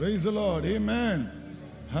 Praise the Lord. Amen.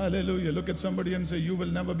 Hallelujah. Look at somebody and say, you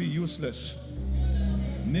will never be useless.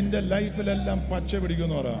 നിന്റെ ലൈഫിലെല്ലാം പച്ച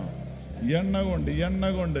പിടിക്കുന്നു പറ. എണ്ണ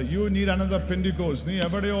കൊണ്ട് യു നീഡ് അനദർ പെന്റിക്കോസ്റ്റ്. നീ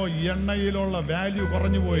എവിടെയോ എണ്ണയിലുള്ള വാല്യൂ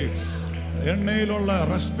കുറഞ്ഞുപോയി, എണ്ണയിലുള്ള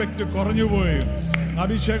റെസ്പെക്ട് കുറഞ്ഞുപോയി,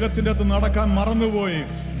 അഭിഷേകത്തിന്റെ അകത്ത് നടക്കാൻ മറന്നുപോയി.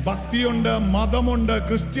 ഭക്തിയുണ്ട്, മതമുണ്ട്,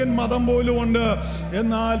 ക്രിസ്ത്യൻ മതം പോലും ഉണ്ട്.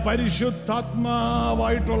 എന്നാൽ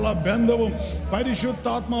പരിശുദ്ധാത്മാവായിട്ടുള്ള ബന്ധവും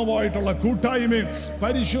പരിശുദ്ധാത്മാവായിട്ടുള്ള കൂട്ടായ്മയും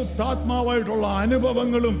പരിശുദ്ധാത്മാവായിട്ടുള്ള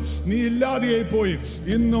അനുഭവങ്ങളും നീ ഇല്ലാതെയായി പോയി.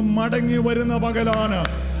 ഇന്നും മടങ്ങി വരുന്ന പകലാണ്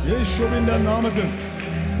യേശുവിന്റെ നാമത്തിൽ.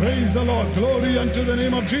 Praise the Lord. Glory unto the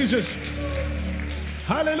name of Jesus.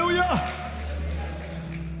 Hallelujah.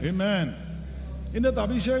 Amen. ഇന്നത്തെ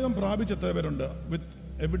അഭിഷേകം പ്രാപിച്ച എത്ര പേരുണ്ട്? With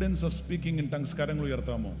evidence of speaking in tongues. കരങ്ങൾ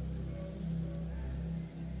ഉയർത്താമോ?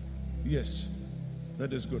 Yes,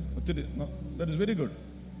 that is good. ഒത്തിരി, ദാറ്റ് ഈസ് വെരി ഗുഡ്.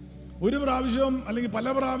 ഒരു പ്രാവശ്യം അല്ലെങ്കിൽ പല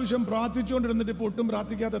പ്രാവശ്യം പ്രാർത്ഥിച്ചുകൊണ്ടിരുന്നിട്ട് ഇപ്പോൾ ഒട്ടും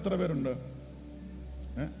പ്രാർത്ഥിക്കാത്ത എത്ര പേരുണ്ട്?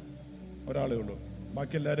 ഒരാളേ ഉള്ളൂ.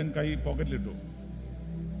 ബാക്കി എല്ലാവരും കൈ പോക്കറ്റിലിട്ടു.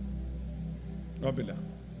 കുഴപ്പമില്ല.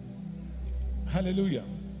 ഹല്ലേലൂയ.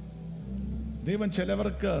 ദൈവം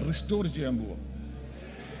ചിലവർക്ക് റിസ്റ്റോർ ചെയ്യാൻ പോവാം.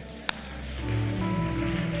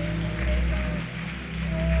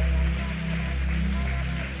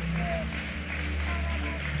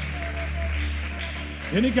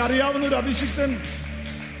 എനിക്കറിയാവുന്ന ഒരു അഭിഷിക്തൻ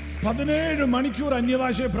 17 മണിക്കൂർ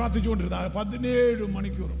അന്യഭാഷയെ പ്രാർത്ഥിച്ചുകൊണ്ടിരുന്ന, 17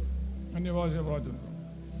 മണിക്കൂർ അന്യഭാഷയെ പ്രാർത്ഥിച്ചു.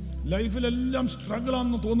 ലൈഫിലെല്ലാം സ്ട്രഗിൾ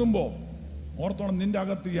ആണെന്ന് തോന്നുമ്പോൾ ഓർത്തോണം, നിന്റെ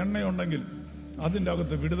അകത്ത് എണ്ണയുണ്ടെങ്കിൽ അതിൻ്റെ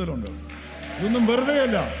അകത്ത് വിടുതലുണ്ട്. ഇതൊന്നും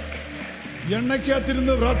വെറുതെയല്ല.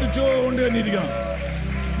 എണ്ണയ്ക്കകത്തിരുന്ന് പ്രാർത്ഥിച്ചുകൊണ്ട് തന്നെ ഇരിക്കണം.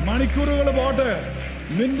 മണിക്കൂറുകൾ പോട്ടെ,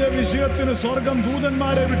 നിന്റെ വിഷയത്തിന് സ്വർഗം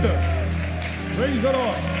ദൂതന്മാരെ വിട്ട്. Praise the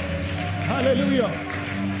Lord. Hallelujah.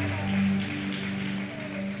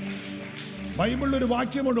 ബൈബിളിൽ ഒരു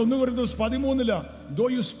വാക്യമുണ്ട്, 1 Corinthians 13 though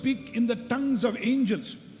you speak in the tongues of angels.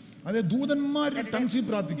 അതായത് ദൂതന്മാരുടെ ടങ്സിൽ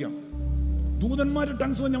പ്രാർത്ഥിക്കാം. ദൂതന്മാരുടെ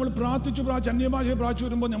ടങ്സ് നമ്മൾ പ്രാർത്ഥിച്ചു അന്യഭാഷയെ പ്രാർത്ഥിച്ചു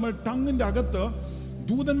വരുമ്പോൾ നമ്മുടെ ടങ്ങിന്റെ അകത്ത്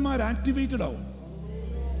ദൂതന്മാർ ആക്ടിവേറ്റഡ് ആവും.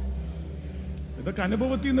 ഇതൊക്കെ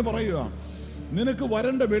അനുഭവത്തിൽ നിന്ന് പറയുക. നിനക്ക്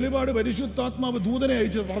വരേണ്ട വെളിപാട് പരിശുദ്ധാത്മാവ് ദൂതനെ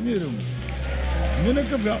അയച്ച് പറഞ്ഞു തരും.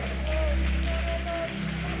 നിനക്ക്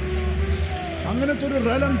അങ്ങനത്തെ ഒരു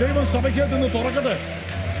റലം ദൈവം സഭയ്ക്കകത്ത് നിന്ന് തുറക്കട്ടെ.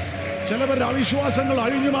 ചിലവരുടെ അവിശ്വാസങ്ങൾ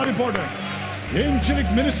അഴിഞ്ഞു മാറിപ്പോട്ടെ.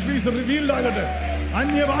 ഏഞ്ചലിക് മിനിസ്ട്രീസ് റിവീൽഡ് ആകട്ടെ.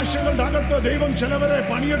 അന്യഭാഷകളുടെ അകത്ത് ദൈവം ചിലവരെ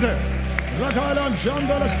പണിയട്ടെ. റഗാലം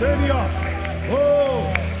ശാന്തല സ്റ്റേഡിയ. ഓ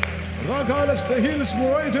റഗാല സ്റ്റഹിൽസ്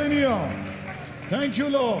മോയതേനിയ. Thank you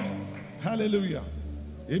Lord. Hallelujah.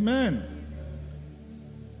 Amen.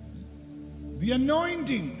 The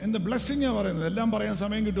anointing and the blessing ആ പറയുന്നത്. എല്ലാം പറയാൻ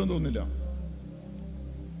സമയം കിട്ടുമെന്ന് തോന്നുന്നില്ല.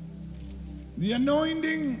 The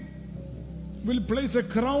anointing will place a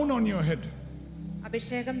crown on your head.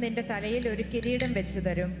 അഭിഷേകം നിന്റെ തലയിൽ ഒരു കിരീടം വെച്ച്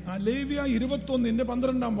തരും. ലേവ്യ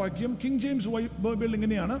 21:12 വാക്യം കിങ് ജെയിംസ് ബൈബിൾ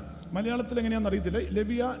ഇങ്ങനെയാണ്. മലയാളത്തിൽ എങ്ങനെയാണെന്ന് അറിയത്തില്ല.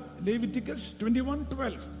 ലെവിറ്റിക്കസ്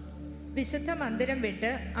 21:12. വിശുദ്ധ മന്ദിരം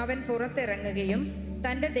വിട്ട് അവൻ പുറത്തിറങ്ങുകയും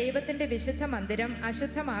തന്റെ ദൈവത്തിന്റെ വിശുദ്ധ മന്ദിരം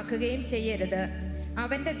അശുദ്ധമാക്കുകയും ചെയ്യരുത്.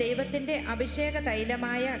 അവന്റെ ദൈവത്തിന്റെ അഭിഷേക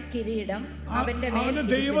തൈലമായ കിരീടം അവന്റെ മേൽ.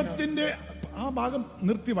 ദൈവത്തിന്റെ ആ ഭാഗം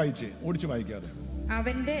നിർത്തി വായിച്ചേ, ഓടിച്ചു വായിക്കാതെ.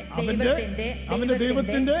 അവന്റെ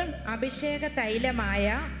ദൈവത്തിന്റെ അഭിഷേക തൈലമായ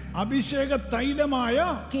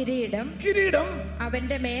കിരീടം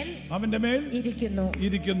അവന്റെ മേൽ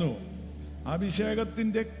ഇരിക്കുന്നു.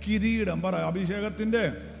 അഭിഷേകത്തിന്റെ കിരീടം പറ. അഭിഷേകത്തിന്റെ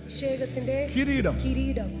കിരീടം.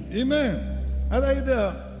 ആമേൻ. അതായത്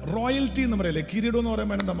റോയൽറ്റി എന്ന് പറയല്ലേ, കിരീടം എന്ന്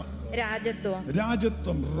പറയുമ്പോൾ എന്താ? രാജത്വം.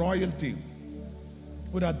 രാജത്വം, റോയൽറ്റി,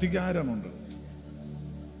 ഒരു അധികാരമുണ്ട്.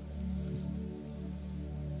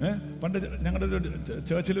 പണ്ട് ഞങ്ങളുടെ ഒരു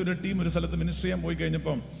ചേർച്ചിൽ ഒരു ടീം ഒരു സ്ഥലത്ത് മിനിസ്റ്റർ ചെയ്യാൻ പോയി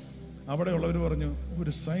കഴിഞ്ഞപ്പം അവിടെ ഉള്ളവർ പറഞ്ഞു,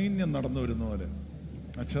 ഒരു സൈന്യം നടന്നു വരുന്ന പോലെ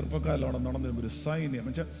ആ ചെറുപ്പക്കാരിലവിടെ നടന്നു വരുമ്പോൾ ഒരു സൈന്യം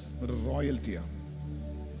വെച്ചാൽ ഒരു റോയൽറ്റിയാണ്,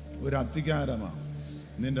 ഒരു അധികാരമാണ്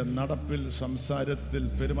നിന്റെ നടപ്പിൽ, സംസാരത്തിൽ,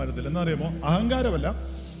 പെരുമാറ്റത്തിൽ. എന്നറിയുമോ, അഹങ്കാരമല്ല,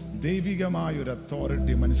 ദൈവികമായ ഒരു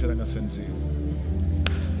അതോറിറ്റി മനുഷ്യരങ്ങ് സെൻസ് ചെയ്യും.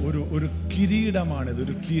 ഒരു കിരീടമാണിത്,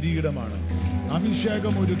 ഒരു കിരീടമാണ്.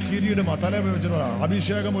 അഭിഷേകം ഒരു കിരീടമാ. തല വെച്ചിട്ട്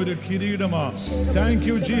അഭിഷേകം ഒരു കിരീടമാ. Thank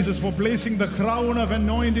you Jesus for placing the crown of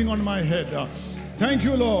anointing on my head. Thank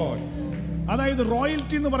you Lord. അതായത്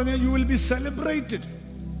റോയൽറ്റി എന്ന് പറഞ്ഞാൽ യു വിൽ ബി സെലിബ്രേറ്റഡ്.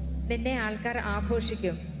 നിന്നെ ആൾക്കാർ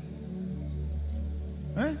ആഘോഷിക്കും.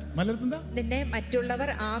 മലയാളത്തിന്താ? നിന്നെ മറ്റുള്ളവർ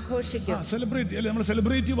ആഘോഷിക്കും. സെലിബ്രേറ്റ് അല്ലെ? നമ്മൾ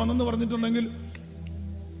സെലിബ്രേറ്റി വന്നെന്ന് പറഞ്ഞിട്ടുണ്ടെങ്കിൽ,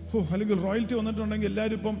 അല്ലെങ്കിൽ റോയൽറ്റി വന്നിട്ടുണ്ടെങ്കിൽ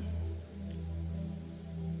എല്ലാവരും ഇപ്പം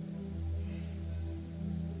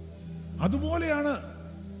അതുപോലെയാണ്.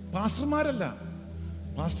 പാസ്റ്റർമാരല്ല,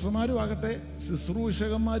 പാസ്റ്റർമാരും ആകട്ടെ,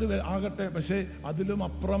 ശുശ്രൂഷകന്മാരും ആകട്ടെ, പക്ഷേ അതിലും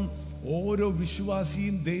അപ്പുറം ഓരോ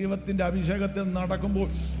വിശ്വാസിയും ദൈവത്തിന്റെ അഭിഷേകത്തിൽ നടക്കുമ്പോൾ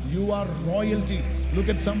you are royalty.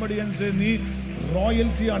 Look at somebody and say, നീ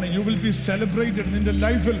റോയൽറ്റി ആണ്. യു വിൽ ബി സെലിബ്രേറ്റഡ് നിന്റെ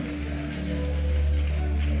ലൈഫിൽ.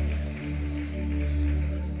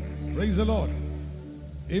 Praise the Lord.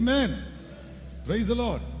 Amen. Praise the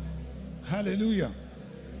Lord. Hallelujah.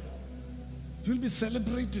 You will be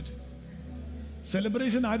celebrated.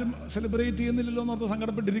 Celebration ആരും സെലിബ്രേറ്റ് ചെയ്യുന്നില്ലല്ലോ എന്നോർത്ത്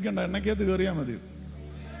സങ്കടപ്പെട്ടിരിക്കണ്ട, എണ്ണക്കകത്ത് കയറിയാൽ മതി.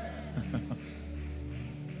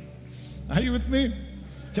 Are you with me?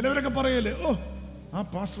 ചിലവരൊക്കെ പറയല്ലേ, ആ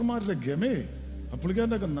പാസ്റ്റർമാരുടെ ഗമേ, ആ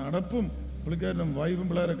പുള്ളിക്കാരൻ്റെ ഒക്കെ നടപ്പും, പുള്ളിക്കാരനും വൈഫും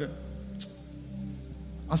പിള്ളേരൊക്കെ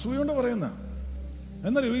അസൂയോണ്ട് പറയുന്ന.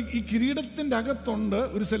 എന്നറിയോ, ഈ കിരീടത്തിന്റെ അകത്തുണ്ട്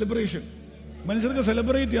ഒരു സെലിബ്രേഷൻ. മനുഷ്യർക്ക്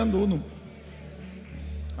സെലിബ്രേറ്റ് ചെയ്യാൻ തോന്നും.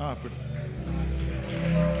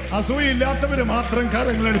 അസൂയില്ലാത്തവര് മാത്രം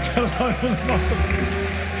കരങ്ങളടിച്ചാൽ.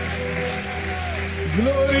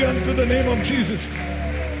 Glory unto the name of Jesus.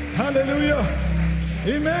 Hallelujah.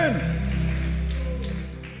 Amen.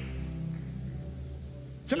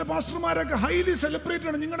 ചില പാസ്റ്റർമാരൊക്കെ ഹൈലി സെലിബ്രേറ്റ്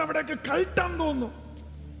ആണ്. നിങ്ങളുടെ അവിടെയൊക്കെ കൾട്ടാൻ തോന്നുന്നു.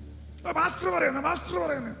 പാസ്റ്റർ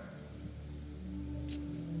പറയുന്നത്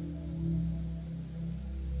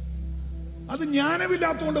അത്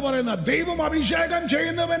ജ്ഞാനമില്ലാത്തതുകൊണ്ട് പറയുന്ന. ദൈവം അഭിഷേകം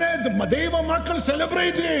ചെയ്യുന്നവനെ ദൈവ മക്കൾ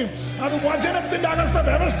സെലിബ്രേറ്റ് ചെയ്യും. അത് വചനത്തിന്റെ അകസ്ഥ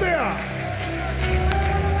വ്യവസ്ഥയാ,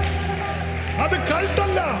 അത്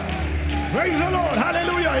കൾട്ടല്ല. Praise the Lord.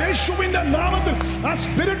 Hallelujah. യേശുവിന്റെ നാമത്തിൽ ആ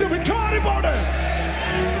spirit വിട്ടുമാറിപ്പോട്ടെ.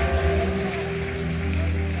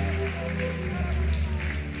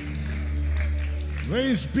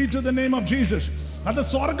 Praise be to the name of Jesus. അത്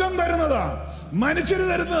സ്വർഗം തരുന്നതാ, മനുഷ്യര്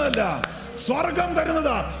തരുന്നതല്ല. സ്വർഗം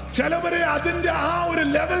തരുന്നതാ. ചിലവരെ അതിന്റെ ആ ഒരു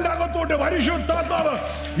ലെവലിന്റെ അകത്തോട്ട് പരിശുദ്ധാത്മാവ്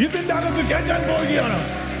ഇതിന്റെ അകത്ത് കയറ്റാൻ പോവുകയാണ്.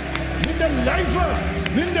 നിന്റെ ലൈഫ്,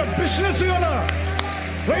 നിന്റെ ബിസിനസ്സുകള്,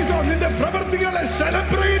 നിന്റെ പ്രവൃത്തികളെ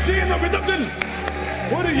സെലിബ്രേറ്റ് ചെയ്യുന്ന വിധത്തിൽ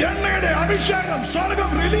ഒരു എണ്ണയുടെ അഭിഷേകം സ്വർഗം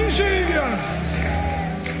റിലീസ് ചെയ്യുകയാണ്.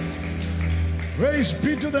 Praise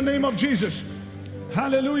be to the name of Jesus.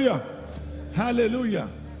 Hallelujah. Hallelujah.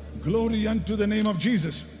 Glory unto the name of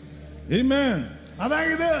Jesus. Amen.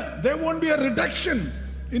 അതായത് there won't be a reduction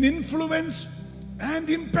in influence and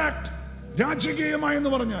impact. രാജകീയമായെന്ന്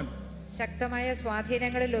പറഞ്ഞാൽ ശക്തമായ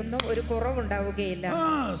സ്വാധീനങ്ങളിലൊന്നും ഒരു കുറവുണ്ടാവുകയില്ല.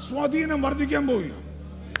 സ്വാധീനം വർദ്ധിക്കാൻ പോവുക.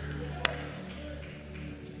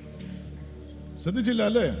 ശ്രദ്ധിച്ചില്ല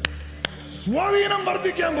അല്ലേ? സ്വാധീനം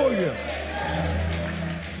വർദ്ധിക്കാൻ പോവുക.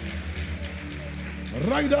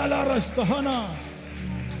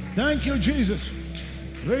 Thank you, Jesus.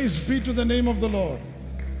 Praise be to the name of the Lord.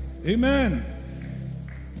 Amen.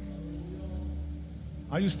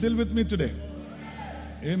 Are you still with me today?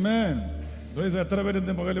 Amen. Praise. എത്ര പേര്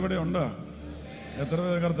ഇന്ന് പകൽ ഇവിടെ ഉണ്ട്? എത്ര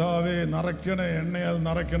പേര് കർത്താവേ നിറയ്ക്കണേ, എണ്ണയാൽ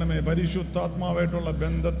നിറയ്ക്കണമേ, പരിശുദ്ധാത്മാവായിട്ടുള്ള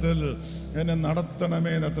ബന്ധത്തിൽ എന്നെ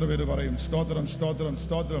നടത്തണമേ എന്ന് എത്ര പേര് പറയും? സ്തോത്രം, സ്തോത്രം,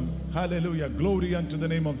 സ്തോത്രം. Hallelujah. Glory unto the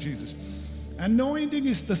name of Jesus. Anointing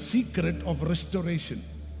is the secret of restoration.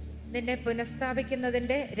 നിന്നെ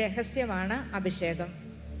പുനഃസ്ഥാപിക്കുന്നതിന്റെ രഹസ്യമാണ് അഭിഷേകം.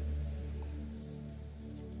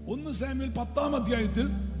 1 സാമുവേൽ 10-ാം അധ്യായത്തിൽ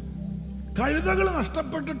കഴുതകൾ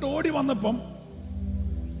നഷ്ടപ്പെട്ടിട്ട് ഓടി വന്നപ്പം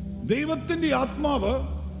ദൈവത്തിന്റെ ആത്മാവ്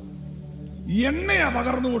എണ്ണയാ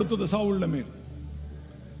പകർന്നു കൊടുത്തത് സൗളിന്റെ മേൽ.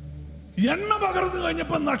 എണ്ണ പകർന്നു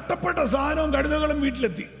കഴിഞ്ഞപ്പോ നഷ്ടപ്പെട്ട സാധനവും കഴുതകളും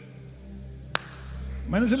വീട്ടിലെത്തി.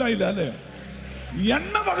 മനസ്സിലായില്ല അല്ലേ?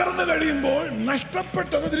 എണ്ണ പകർന്നു കഴിയുമ്പോൾ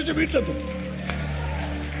നഷ്ടപ്പെട്ടത് തിരിച്ച് വീട്ടിലെത്തും.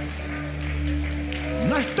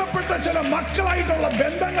 നഷ്ടപ്പെട്ട ചില മക്കളായിട്ടുള്ള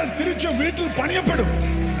ബന്ധങ്ങൾ തിരിച്ച് വീട്ടിൽ പണിയപ്പെടും.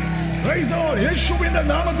 യേശുവിന്റെ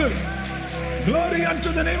നാമത്തിൽ. Glory unto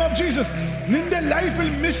the name of Jesus. നിന്റെ ലൈഫിൽ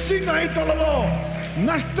മിസ്സിംഗ് ആയിട്ടുള്ളതോ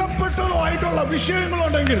നഷ്ടപ്പെട്ടതോ ആയിട്ടുള്ള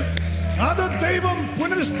വിഷയങ്ങളുണ്ടെങ്കിൽ അത് ദൈവം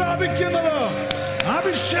പുനഃസ്ഥാപിക്കുന്നത്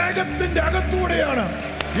അഭിഷേകത്തിന്റെ അകത്തൂടെയാണ്.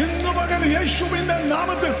 ഇന്നു പകൽ യേശുവിന്റെ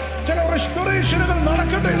നാമത്തിൽ ചില റെസ്റ്റോറേഷനുകൾ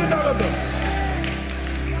നടക്കട്ടെ ഇതിന്റെ അകത്ത്.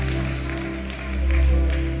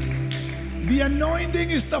 The anointing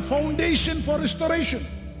is the foundation for restoration.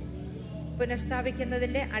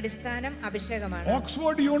 പുനഃസ്ഥാപിക്കുന്നതിന്റെ അടിസ്ഥാനം അഭിഷേകമാണ്.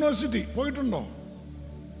 ഓക്സ്ഫോർഡ് യൂണിവേഴ്സിറ്റി പോയിട്ടുണ്ടോ?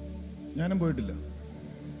 ഞാനും പോയിട്ടില്ല.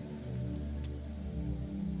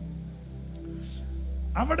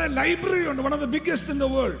 അവിടെ ലൈബ്രറി ഉണ്ട്, one of the biggest in the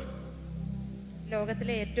world.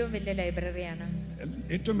 ലോകത്തിലെ ഏറ്റവും വലിയ ലൈബ്രറിയാണ്.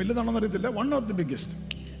 ഏറ്റവും വലുതാണെന്ന് അറിയത്തില്ല, വൺ ഓഫ് ദി ബിഗ്ഗസ്റ്റ്.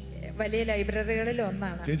 വലിയ ലൈബ്രറികളിൽ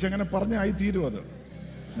ഒന്നാണ്. ചേച്ചി അങ്ങനെ പറഞ്ഞ ആയി തീരും. അത്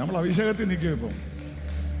നമ്മൾ അഭിഷേകത്തിൽ നിൽക്കും. ഇപ്പം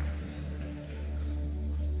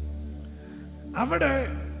അവിടെ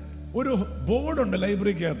ഒരു ബോർഡുണ്ട്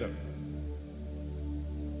ലൈബ്രറിക്കകത്ത്.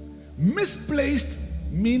 Misplaced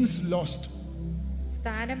means lost.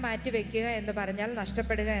 സ്ഥാനം മാറ്റി വെക്കുക എന്ന് പറഞ്ഞാൽ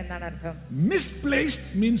നഷ്ടപ്പെടുക എന്നാണ് അർത്ഥം. Misplaced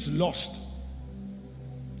means lost.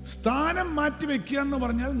 സ്ഥാനം മാറ്റി വെക്കുക എന്ന്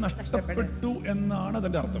പറഞ്ഞാൽ നഷ്ടപ്പെട്ടു എന്നാണ്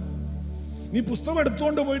അതിന്റെ അർത്ഥം. നീ പുസ്തകം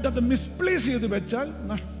എടുത്തുകൊണ്ട് പോയിട്ട് അത് മിസ്പ്ലേസ് ചെയ്ത് വെച്ചാൽ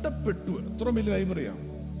നഷ്ടപ്പെട്ടു. എത്ര വലിയ ലൈബ്രറിയാണ്.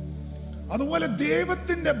 അതുപോലെ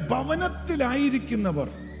ദൈവത്തിന്റെ ഭവനത്തിലായിരിക്കുന്നവർ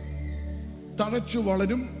തഴച്ചു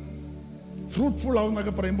വളരും, ഫ്രൂട്ട്ഫുൾ ആവും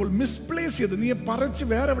എന്നൊക്കെ പറയുമ്പോൾ മിസ്പ്ലേസ് ചെയ്ത് നീ പറിച്ച്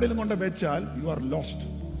വേറെ എവിടെയെങ്കിലും കൊണ്ട് വെച്ചാൽ യു ആർ ലോസ്റ്റ്.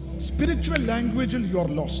 സ്പിരിച്വൽ ലാംഗ്വേജിൽ യു ആർ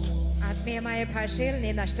ലോസ്റ്റ്. ആത്മീയമായ ഭാഷയിൽ നീ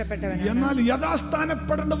നഷ്ടപ്പെട്ടവനാണ്. എന്നാൽ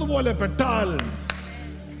യഥാസ്ഥാനപ്പെടേണ്ടതുപോലെ പെട്ടാൽ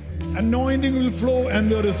anointing will flow and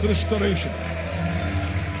there is restoration.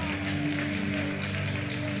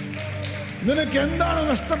 നിനക്ക് എന്താണ്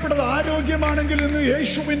നഷ്ടപ്പെട്ടത്? ആരോഗ്യമാണെങ്കിൽ ഇന്ന്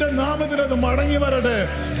യേശുവിന്റെ നാമത്തിൽ അത് മടങ്ങി വരട്ടെ.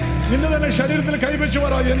 നിന്റെ തന്നെ ശരീരത്തിൽ കൈവച്ച്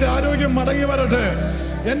പറ, എന്റെ ആരോഗ്യം മടങ്ങി വരട്ടെ,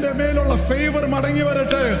 എന്റെ മേലുള്ള ഫേവർ മടങ്ങി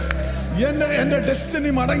വരട്ടെ, എന്റെ ഡെസ്റ്റിനി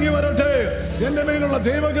മടങ്ങി വരട്ടെ, എന്റെ മേലുള്ള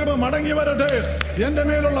ദൈവകൃപ മടങ്ങി വരട്ടെ, എന്റെ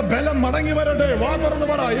മേലുള്ള ബലം മടങ്ങി വരട്ടെ. വാ തുറന്ന്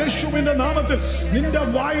പറ, യേശുവിന്റെ നാമത്തിൽ നിന്റെ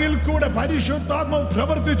വായിൽ കൂടെ പരിശുദ്ധാത്മാവ്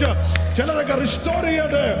പ്രവർത്തിച്ച് ചിലതൊക്കെ റിസ്റ്റോർ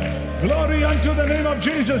ചെയ്യട്ടെ. Glory unto the name of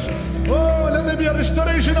Jesus. Oh, let there be a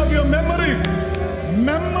restoration of your memory.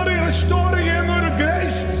 Memory restore ചെയ്യുന്ന ഒരു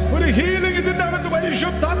ഗ്രേസ്, ഒരു ഹീലിംഗ് ഇതിന്റെ അകത്ത്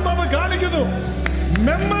പരിശുദ്ധാത്മാവ് കാണിക്കുന്നു.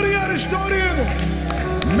 മെമ്മറിയെ റിസ്റ്റോർ ചെയ്യുന്നു,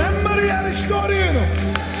 മെമ്മറിയെ റിസ്റ്റോർ ചെയ്യുന്നു,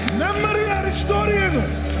 മെമ്മറിയെ റിസ്റ്റോർ ചെയ്യുന്നു.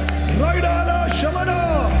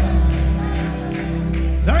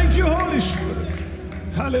 Thank you, Holy Spirit.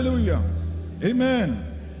 Hallelujah. Amen.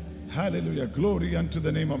 Hallelujah. Glory unto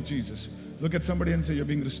the name of Jesus. Look at somebody and say,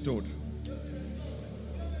 you're being restored.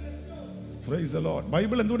 Praise the Lord.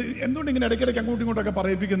 Bible എന്തുകൊണ്ട് ഇങ്ങനെ ഇടയ്ക്കിടയ്ക്ക് അങ്ങോട്ടും ഇങ്ങോട്ടൊക്കെ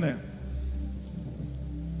പറയിപ്പിക്കുന്നത്?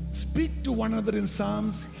 Speak to one another in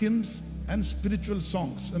psalms, hymns and spiritual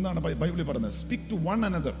songs എന്നാണ് ബൈബിളിൽ പറയുന്നത്. Speak to one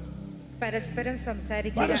another. പരസ്പരം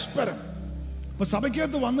സംസാരിക്കുക. പരസ്പരം. ഇപ്പൊ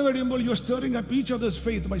സഭയ്ക്കകത്ത് വന്നു കഴിയുമ്പോൾ you are stirring up each other's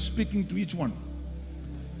faith by speaking to each one.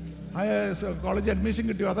 College admission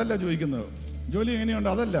കിട്ടിയോ? അതല്ല ചോദിക്കുന്നത്. ജോലി എങ്ങനെയുണ്ട്?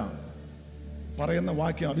 അതല്ല. പറയുന്ന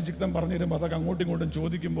വാക്യം അഭിജിക്തം പറഞ്ഞു തരുമ്പോൾ അതൊക്കെ അങ്ങോട്ടും ഇങ്ങോട്ടും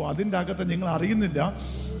ചോദിക്കുമ്പോൾ അതിൻ്റെ അകത്ത് നിങ്ങൾ അറിയുന്നില്ല,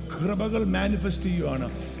 കൃപകൾ മാനിഫെസ്റ്റ് ചെയ്യുകയാണ്,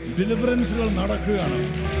 ഡെലിവറൻസുകൾ നടക്കുകയാണ്,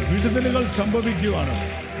 വിടുതലുകൾ സംഭവിക്കുകയാണ്.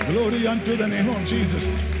 Glory unto the name of Jesus.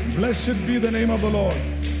 Blessed be the name of the Lord.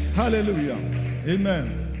 Hallelujah. Amen.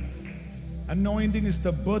 Anointing is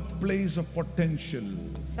the birthplace of potential.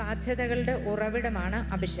 സാധ്യതകളുടെ ഉറവിടമാണ്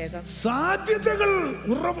അഭിഷേകം. സാധ്യതകൾ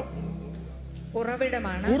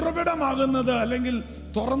ഉറവിടമാകുന്നത് അല്ലെങ്കിൽ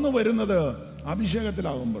തുറന്നു വരുന്നത്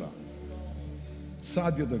അഭിഷേകത്തിലാകുമ്പോഴാണ്.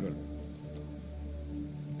 സാധ്യതകൾ.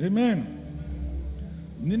 Amen.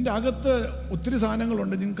 നിന്റെ അകത്ത് ഒത്തിരി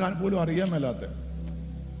സാധനങ്ങളുണ്ട് നിങ്ങൾക്ക് പോലും അറിയാൻ മേലാത്ത.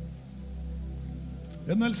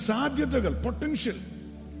 എന്നാൽ സാധ്യതകൾ, പൊട്ടൻഷ്യൽ,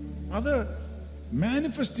 അത്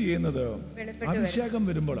മാനിഫെസ്റ്റ് ചെയ്യുന്നത് അഭിഷേകം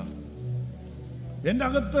വരുമ്പോഴാണ്. എൻ്റെ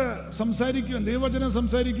അകത്ത് സംസാരിക്കുവാൻ, ദൈവവചനം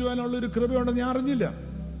സംസാരിക്കുവാനുള്ള ഒരു കൃപയുണ്ടെന്ന് ഞാൻ അറിഞ്ഞില്ല.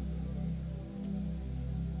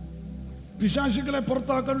 പിശാചുക്കളെ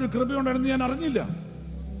പുറത്താക്കാൻ ഒരു കൃപയുണ്ടെന്ന് ഞാൻ അറിഞ്ഞില്ല.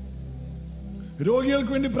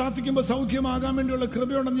 രോഗികൾക്ക് വേണ്ടി പ്രാർത്ഥിക്കുമ്പോൾ സൗഖ്യമാകാൻ വേണ്ടിയുള്ള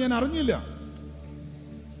കൃപയുണ്ടെന്ന് ഞാൻ അറിഞ്ഞില്ല.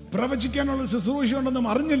 പ്രവചിക്കാനുള്ള ശുശ്രൂഷ ഉണ്ടെന്നും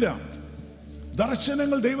അറിഞ്ഞില്ല.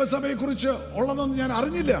 ദർശനങ്ങൾ ദൈവസഭയെ കുറിച്ച് ഉള്ളതെന്ന് ഞാൻ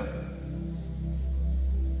അറിഞ്ഞില്ല.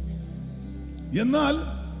 എന്നാൽ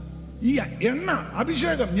ഈ എണ്ണ,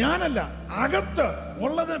 അഭിഷേകം ഞാനല്ല, അകത്ത്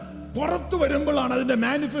ഉള്ളത് പുറത്തു വരുമ്പോഴാണ് അതിന്റെ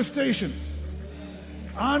മാനിഫെസ്റ്റേഷൻ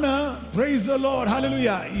ആണ്. Praise the Lord.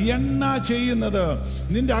 ഹല്ലേലൂയ. എണ്ണ ചെയ്യുന്നത്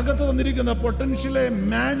നിന്റെ അകത്ത് തന്നിരിക്കുന്ന പൊട്ടൻഷ്യലെ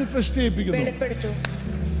manifest ചെയ്യിപ്പിക്കുന്നു.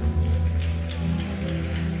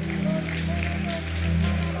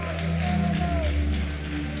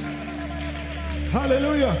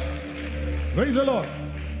 Hallelujah. Praise the Lord.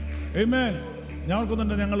 Amen. ഞാൻ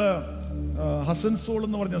ഓർക്കുന്നുണ്ട്, ഞങ്ങള് ഹസൻസോൾ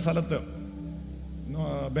എന്ന് പറഞ്ഞ സ്ഥലത്ത്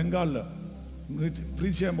ബംഗാളില്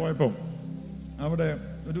പ്രീച്ച് ചെയ്യാൻ പോയപ്പോൾ അവിടെ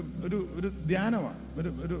ഒരു ധ്യാനമാണ്,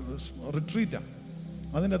 ഒരു റിട്രീറ്റാണ്.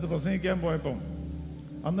 അതിൻ്റെ അകത്ത് പ്രസംഗിക്കാൻ പോയപ്പം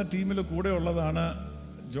അന്ന് ടീമിൽ കൂടെ ഉള്ളതാണ്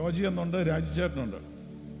ജോർജി എന്നുണ്ട്, രാജിച്ചേട്ടനുണ്ട്.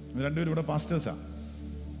 രണ്ടുപേരും ഇവിടെ പാസ്റ്റേഴ്സാണ്.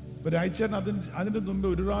 ഇപ്പോൾ രാജിച്ചേട്ടൻ അതിൻ്റെ മുമ്പ്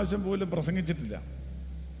ഒരു പ്രാവശ്യം പോലും പ്രസംഗിച്ചിട്ടില്ല,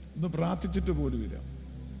 ഒന്ന് പ്രാർത്ഥിച്ചിട്ട് പോലുമില്ല.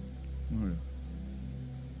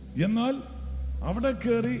 എന്നാൽ അവിടെ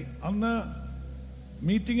കയറി അന്ന്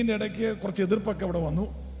മീറ്റിങ്ങിൻ്റെ ഇടയ്ക്ക് കുറച്ച് എതിർപ്പൊക്കെ അവിടെ വന്നു.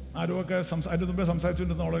 ആരുമൊക്കെ അതിൻ്റെ മുമ്പേ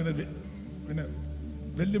സംസാരിച്ചുകൊണ്ടിരുന്നോളെ പിന്നെ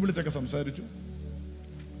വെല്ലുവിളിച്ചൊക്കെ സംസാരിച്ചു.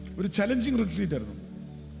 ഒരു ചലഞ്ചിങ് റിട്രീറ്റ് ആയിരുന്നു.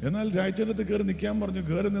 എന്നാൽ രാഴ്ചയുടെ കയറി നിൽക്കാൻ പറഞ്ഞു.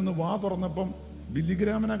 കയറി നിന്ന് വാ തുറന്നപ്പം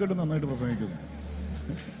ബില്ലിഗ്രാമനൊക്കെ നന്നായിട്ട് പ്രസംഗിക്കുന്നു.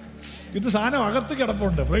 ഇത് സാധനം അകത്ത്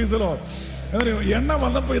കിടപ്പുണ്ട്. Praise the Lord. എണ്ണ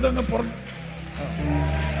വന്നപ്പോൾ ഇതങ്ങ്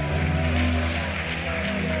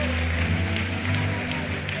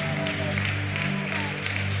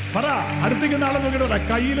പറ. അടുത്തേക്ക് നാളെ നോക്കിയിട്ട് പറ,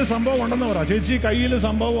 കയ്യിൽ സംഭവം ഉണ്ടെന്ന് പറ. ചേച്ചി കയ്യിൽ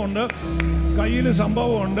സംഭവമുണ്ട്, കയ്യിൽ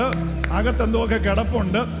സംഭവമുണ്ട്, അകത്തെന്തോക്കെ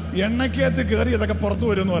കിടപ്പുണ്ട്, എണ്ണയ്ക്കകത്ത് കയറി ഇതൊക്കെ പുറത്തു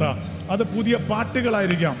വരും എന്ന് പറ. അത് പുതിയ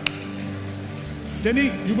പാട്ടുകളായിരിക്കാം. Jeni,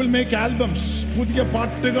 you will make albums. പുതിയ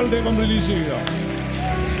പാട്ടുകൾ ദൈവം റിലീസ് ചെയ്യുക.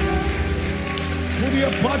 പുതിയ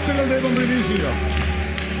പാട്ടുകൾ ദൈവം റിലീസ് ചെയ്യുക.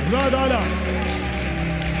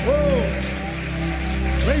 ഓ,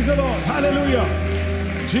 പ്രൈസ് ദി ലോർഡ്. ഹല്ലേലൂയ.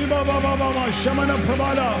 ശമന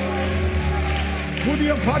പ്രഭാല.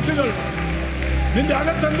 പുതിയ പാട്ടുകൾ നിന്റെ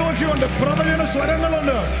അകത്തെന്തോക്കെയുണ്ട്. പ്രവചന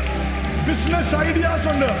സ്വരങ്ങളുണ്ട്, ബിസിനസ് ഐഡിയാസ്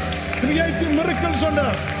ഉണ്ട്, ക്രിയേറ്റീവ് മിറക്കിൾസ് ഉണ്ട്.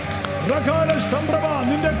 സംഭ്രമ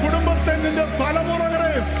നിന്റെ കുടുംബത്തെ, നിന്റെ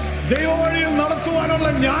തലമുറകളെ ദൈവവഴിയിൽ നടത്തുവാനുള്ള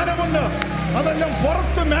ജ്ഞാനമുണ്ട്. അതെല്ലാം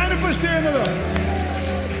പുറത്ത് മാനിഫെസ്റ്റ് ചെയ്യുന്നത്.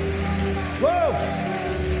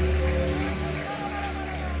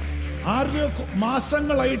 ആരുടെ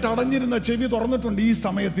മാസങ്ങളായിട്ട് അടഞ്ഞിരുന്ന ചെവി തുറന്നിട്ടുണ്ട് ഈ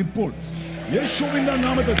സമയത്ത്. ഇപ്പോൾ യേശുവിന്റെ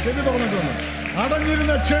നാമത്തിൽ ചെവി തുറന്നിട്ടുണ്ട്.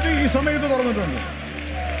 അടഞ്ഞിരുന്ന ചെവി ഈ സമയത്ത് തുറന്നിട്ടുണ്ട്.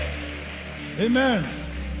 Amen.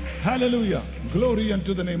 Hallelujah. Glory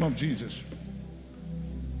unto the name of Jesus.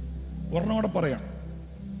 ഒരെണ്ണോടെ പറയാം.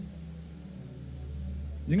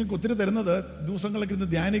 നിങ്ങൾക്ക് ഒത്തിരി തരുന്നത് ദിവസങ്ങളൊക്കെ ഇരുന്ന്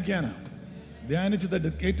ധ്യാനിക്കാനാണ്. ധ്യാനിച്ച്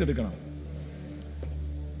ഏറ്റെടുക്കണം.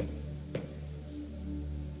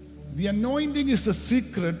 The anointing is the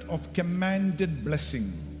secret of commanded blessing.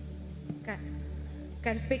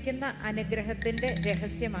 കൽപ്പിക്കുന്ന അനുഗ്രഹത്തിന്റെ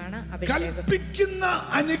രഹസ്യമാണ് അഭിഷേകം. കൽപ്പിക്കുന്ന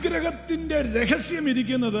അനുഗ്രഹത്തിന്റെ രഹസ്യം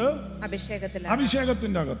ഇരിക്കുന്നത് അഭിഷേകത്തിലാണ്.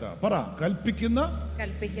 അഭിഷേകത്തിന്റെ അകത്താ. പറ, കൽപ്പിക്കുന്ന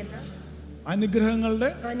അനുഗ്രഹങ്ങളുടെ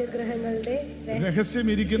രഹസ്യം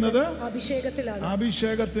ഇരിക്കുന്നത് അഭിഷേകത്തിലാണ്.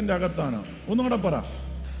 അഭിഷേകത്തിന്റെ അകത്താണ്. ഒന്നും കൂടെ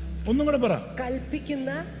പറ. കൽപ്പിക്കുന്ന,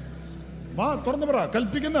 വാ തുറന്നു പറ.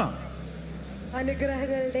 കൽപ്പിക്കുന്ന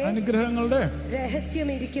അനുഗ്രഹങ്ങളുടെ രഹസ്യം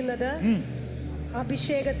ഇരിക്കുന്നത്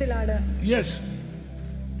അഭിഷേകത്തിലാണ്. യെസ്.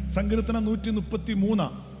 സങ്കീർത്തനം 133.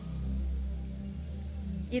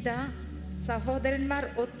 ഇതാ സഹോദരന്മാർ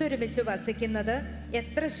ഒത്തൊരുമിച്ച് വസിക്കുന്നത്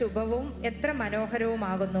എത്ര ശുഭവും എത്ര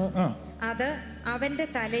മനോഹരവുമാകുന്നു. അത് അവന്റെ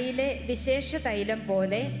തലയിലെ വിശേഷ തൈലം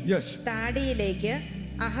പോലെ താടിയിലേക്ക്,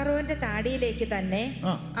 അഹറോന്റെ താടിയിലേക്ക് തന്നെ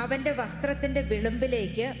അവന്റെ വസ്ത്രത്തിന്റെ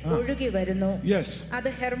വിളുമ്പിലേക്ക് ഒഴുകി വരുന്നു. അത്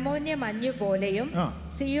ഹെർമോന്യ മഞ്ഞു പോലെയും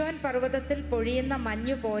സിയോൻ പർവ്വതത്തിൽ പൊഴിയുന്ന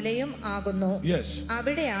മഞ്ഞു പോലെയും ആകുന്നു.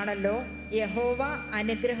 അവിടെയാണല്ലോ യഹോവ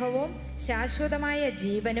അനുഗ്രഹവും ശാശ്വതമായ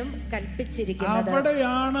ജീവനും കൽപ്പിച്ചിരിക്കുന്നത്.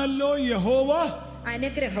 അവിടെയാണല്ലോ യഹോവ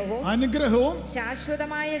അനുഗ്രഹവും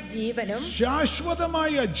ശാശ്വതമായ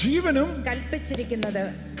ജീവനും കൽപ്പിച്ചിരിക്കുന്നത്.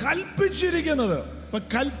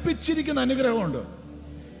 കൽപ്പിച്ചിരിക്കുന്ന അനുഗ്രഹമുണ്ട്.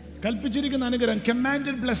 കൽപ്പിച്ചിരിക്കുന്ന അനുഗ്രഹം.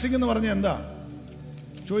 കമാൻഡഡ് ബ്ലെസ്സിംഗ് എന്ന് പറഞ്ഞാൽ എന്താ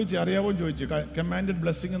ചോദിച്ചു? അറിയാവോ ചോദിച്ചു. കമാൻഡഡ്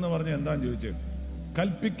ബ്ലെസ്സിംഗ് എന്ന് പറഞ്ഞാൽ എന്താന്ന് ചോദിച്ചു.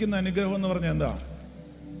 കൽപ്പിക്കുന്ന അനുഗ്രഹം എന്ന് പറഞ്ഞാൽ എന്താ?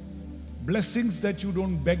 Blessings that you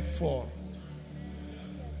don't beg for.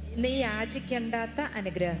 നീ യാചിക്കേണ്ടാത്ത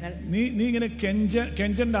അനുഗ്രഹങ്ങൾ. നീ ഇങ്ങനെ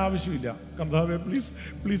കെഞ്ചേണ്ട ആവശ്യമില്ല. കർത്താവേ പ്ലീസ്,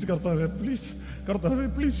 പ്ലീസ് കർത്താവേ പ്ലീസ്, കർത്താവേ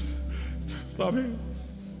പ്ലീസ്, കർത്താവേ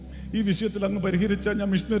ഈ വിഷയത്തിൽ അങ്ങ് പരിഹരിച്ചാൽ ഞാൻ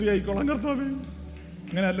മിഷണറി ആയിക്കോളാം കർത്താവേ.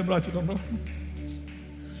 അങ്ങനെ ആരും പ്രാർത്ഥിച്ചിട്ടുണ്ടോ?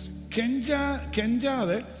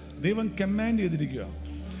 കെഞ്ചാതെ ദൈവം കമാൻഡ് ചെയ്തിരിക്കുക.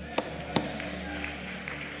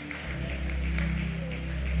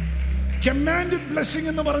 കമാൻഡഡ് ബ്ലെസ്സിംഗ്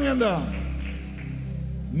എന്ന് പറഞ്ഞാൽ എന്താ?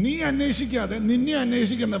 നീ അന്വേഷിക്കാതെ നിന്നെ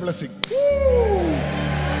അന്വേഷിക്കുന്ന ബ്ലെസ്സിംഗ്.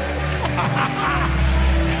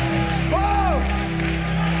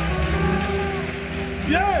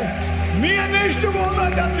 നീ അന്വേഷിച്ചു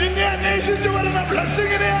പോകുന്നതല്ല, നിന്നെ അന്വേഷിച്ചു വരുന്ന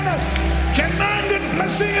ബ്ലെസ്സിങ്ങിനെയാണ് കമാൻഡഡ്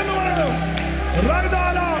ബ്ലെസ്സിംഗ് എന്ന് പറയുന്നത്.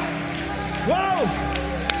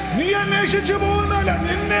 നീ അന്വേഷിച്ചു പോകുന്നതല്ല,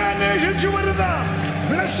 നിന്നെ അന്വേഷിച്ചു വരുന്ന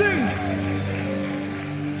ബ്ലെസ്സിംഗ്.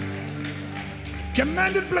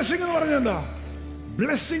 കമാൻഡഡ് ബ്ലെസ്സിംഗ് എന്ന് പറഞ്ഞാൽ എന്താ?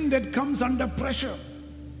 Blessing that comes under pressure.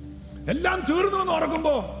 എല്ലാം തീർന്നു എന്ന്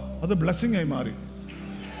ഓർക്കുമ്പോ അത് ബ്ലെസ്സിംഗ് ആയി മാറി.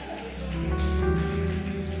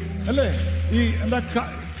 അല്ലേ? ഈ എന്താ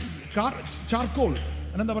ചാർക്കോൾ,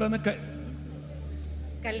 എന്താ പറയുന്ന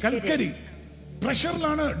കൽക്കരി.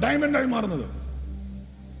 പ്രഷറിലാണ് ഡയമണ്ടായി മാറുന്നത്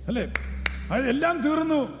അല്ലേ? അത് എല്ലാം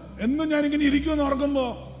തീർന്നു എന്നും ഞാനിങ്ങനെ ഇരിക്കുമെന്ന് ഓർക്കുമ്പോൾ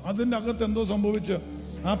അതിൻ്റെ അകത്ത് എന്തോ സംഭവിച്ച്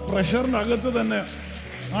ആ പ്രഷറിന്റെ അകത്ത് തന്നെ,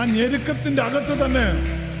 ആ ഞെരുക്കത്തിന്റെ അകത്ത് തന്നെ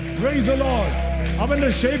praise the Lord, അവന്റെ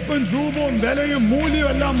ഷേപ്പും രൂപവും വിലയും മൂല്യവും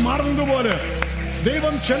എല്ലാം മാറുന്നതുപോലെ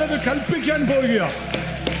ദൈവം ചിലത് കൽപ്പിക്കാൻ പോവുക.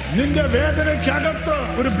 നിന്റെ വേദനയ്ക്കകത്ത്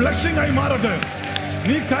ഒരു ബ്ലെസ്സിംഗ് ആയി മാറട്ടെ.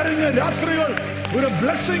 നീ കരഞ്ഞ രാത്രികൾ ഒരു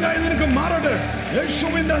ബ്ലെസ്സിംഗ് ആയി നിനക്ക് മാറട്ടെ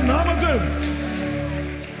യേശുവിന്റെ നാമത്തിൽ.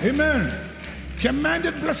 Amen.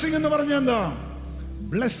 Commanded blessing എന്ന് പറഞ്ഞാൽ എന്താ?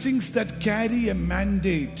 Blessings that carry a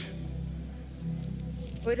mandate.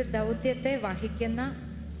 ഒരു ദൗത്യത്തെ വഹിക്കുന്ന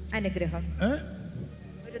അനുഗ്രഹം.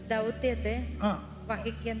 ഒരു ദൗത്യത്തെ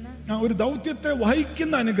വഹിക്കുന്ന, ഒരു ദൗത്യത്തെ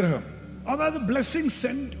വഹിക്കുന്ന അനുഗ്രഹം. അതായത് blessing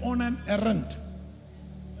sent on an errand.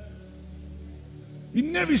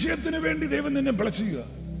 ഇന്ന വിഷയത്തിന് വേണ്ടി ദൈവം നിന്നെ ബ്ലെസ് ചെയ്യുക.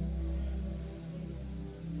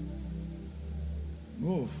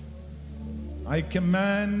 I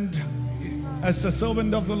command as a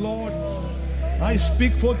servant of the Lord, I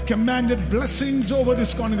speak forth commanded blessings over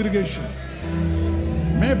this congregation.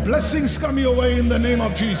 May blessings come your way in the name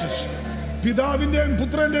of Jesus. പിതാവിന്റെയും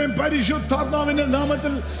പുത്രന്റെയും പരിശുദ്ധാത്മാവിന്റെ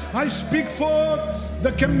നാമത്തിൽ I speak forth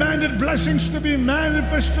the commanded blessings to be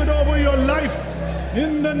manifested over your life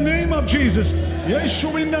in the name of Jesus.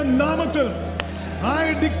 യേശുവിന്റെ നാമത്തിൽ I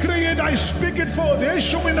decree it, I speak it forth.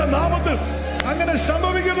 യേശുവിന്റെ നാമത്തിൽ അങ്ങനെ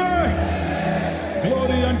സംഭവിക്കട്ടെ.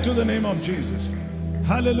 Glory unto the name of Jesus.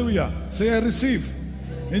 Hallelujah. Say I receive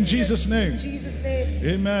in Jesus name. Jesus name.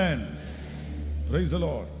 Amen. Praise the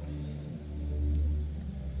Lord.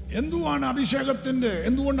 എന്തുവാണ് അഭിഷേകത്തിന്റെ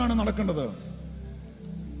എന്തുകൊണ്ടാണ് നടക്കേണ്ടത്?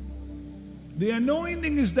 The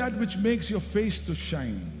anointing is that which makes your face to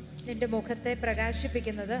shine. നിന്റെ മുഖത്തെ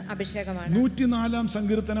പ്രകാശിപ്പിക്കുന്നത് അഭിഷേകമാണ്. 104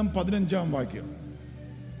 സങ്കീർത്തനം 15 വാക്യം.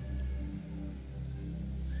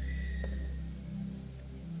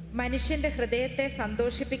 മനുഷ്യന്റെ ഹൃദയത്തെ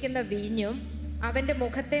സന്തോഷിപ്പിക്കുന്ന വീഞ്ഞും അവന്റെ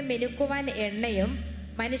മുഖത്തെ മിനുക്കുവാൻ എണ്ണയും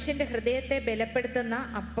മനുഷ്യന്റെ ഹൃദയത്തെ ബലപ്പെടുത്തുന്ന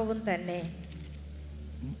അപ്പവും തന്നെ.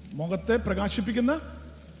 മുഖത്തെ പ്രകാശിപ്പിക്കുന്ന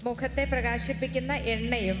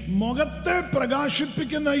എണ്ണയും. മുഖത്തെ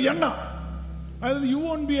പ്രകാശിപ്പിക്കുന്ന എണ്ണ. അതായത് you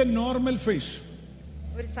won't be a normal face.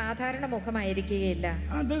 ഒരു സാധാരണ മുഖമായിരിക്കുകയില്ല.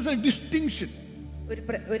 There is a distinction. ഒരു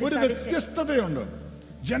വ്യത്യസ്തതയുണ്ട്.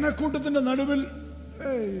 ജനക്കൂട്ടത്തിന്റെ നടുവിൽ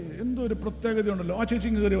എന്തോ ഒരു പ്രത്യേകതയുണ്ടല്ലോ. ആ ചേച്ചി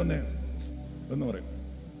കയറി വന്നേ എന്ന് പറയും.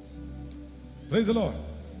 Praise the Lord.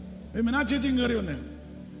 Amen. ആ ചേച്ചി കയറി വന്നേ.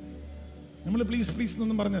 നമ്മൾ പ്ലീസ് പ്ലീസ്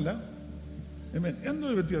എന്നൊന്നും പറഞ്ഞല്ല. Amen. എന്തോ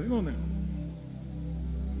ഒരു വ്യത്യാസം. ഇങ്ങ് വന്നേ.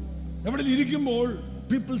 എവിടെ ഇരിക്കുമ്പോൾ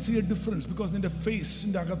people see a difference because നിന്റെ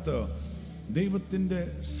ഫേസിന്റെ അകത്ത് ദൈവത്തിന്റെ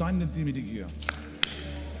സാന്നിധ്യം ഇരിക്കുക.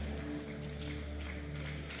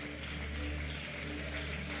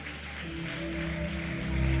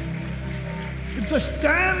 It's a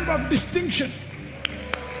stamp of distinction.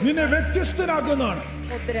 നിന്നെ വ്യത്യസ്തനാക്കുന്നതാണ്.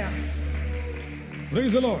 മുദ്ര.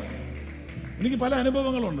 Praise the Lord. എനിക്ക് പല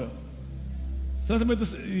അനുഭവങ്ങളുണ്ട്. ചില സമയത്ത്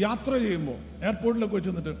യാത്ര ചെയ്യുമ്പോൾ എയർപോർട്ടിലൊക്കെ വെച്ച്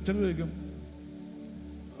വന്നിട്ട് ചിലർ ചോദിക്കും,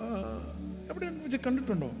 എവിടെ വെച്ച്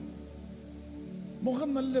കണ്ടിട്ടുണ്ടോ? മുഖം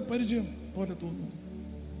നല്ല പരിചയം പോലെ തോന്നുന്നു.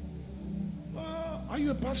 Are you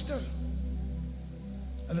a pastor?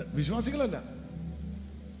 അല്ല, വിശ്വാസികളല്ല.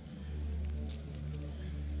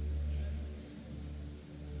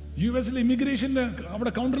 US ഇമിഗ്രേഷന്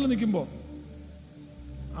അവിടെ കൗണ്ടറിൽ നിൽക്കുമ്പോൾ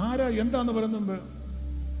ആരാ എന്താന്ന് പറയുന്നത്?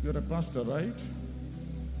 You're a pastor, right?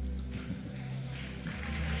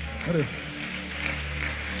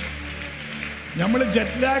 നമ്മൾ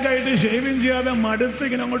ജെറ്റ് ലാഗ് ആയിട്ട് ഷേവിങ് ചെയ്യാതെ മടുത്ത്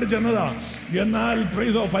ഇങ്ങനെ അങ്ങോട്ട് ചെന്നതാ. എന്നാൽ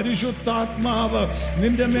പരിശുദ്ധാത്മാവ്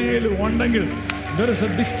നിന്റെ മേൽ ഉണ്ടെങ്കിൽ there is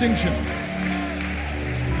a distinction,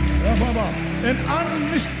 an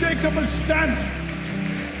unmistakable stand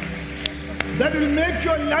that will make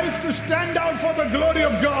your life to stand out for the glory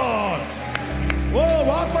of God.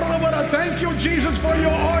 Thank you Jesus for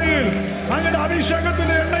your oil. അങ്ങയുടെ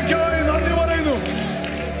അഭിഷേകത്തിന്റെ എണ്ണയ്ക്കായി നന്ദി പറയുന്നു.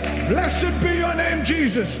 Blessed be your name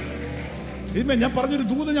Jesus. ഞാൻ പറഞ്ഞൊരു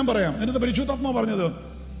ദൂത് ഞാൻ പറയാം. എന്നിട്ട് പരിശുദ്ധാത്മാ പറഞ്ഞത്,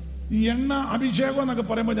 ഈ എണ്ണ അഭിഷേകം എന്നൊക്കെ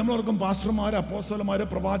പറയുമ്പോൾ നമ്മൾ ഓർക്കും പാസ്റ്റർമാര്, അപ്പോസ്തലന്മാര്,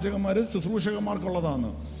 പ്രവാചകന്മാര്, ശുശ്രൂഷകന്മാർക്കുള്ളതാണ്.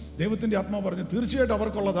 ദൈവത്തിന്റെ ആത്മാവ് പറഞ്ഞു തീർച്ചയായിട്ടും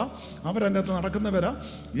അവർക്കുള്ളതാ, അവരതിൻ്റെ അകത്ത് നടക്കുന്നവരാ.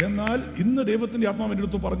 എന്നാൽ ഇന്ന് ദൈവത്തിന്റെ ആത്മാവ് എൻ്റെ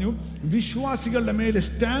അടുത്ത് പറഞ്ഞു, വിശ്വാസികളുടെ മേൽ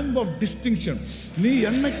സ്റ്റാമ്പ് ഓഫ് ഡിസ്റ്റിങ്ഷൻ. നീ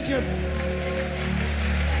എണ്ണയ്ക്ക്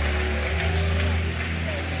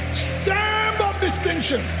stamp of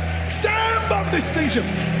distinction, stamp of distinction,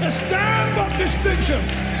 a stamp of distinction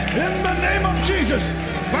in the name of Jesus.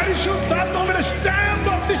 പരിശുദ്ധാത്മാവിന്റെ stamp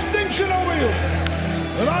of distinction over you.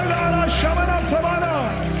 Radha Shamana Prabhana.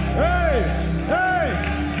 Hey, hey,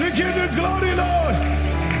 we give you glory, Lord.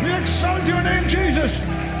 We exalt your name, Jesus.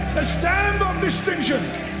 A stamp of distinction.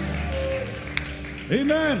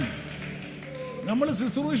 Amen. നമ്മൾ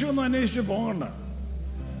ശുശ്രൂഷ ഒന്നും അന്വേഷിച്ച് പോകണ്ട.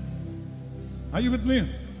 Are you with me?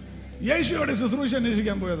 യേശുവിടെ ശുശ്രൂഷ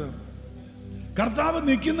അന്വേഷിക്കാൻ പോയത്. കർത്താവ്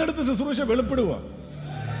നിൽക്കുന്നിടത്ത് ശുശ്രൂഷ വെളിപ്പെടുക.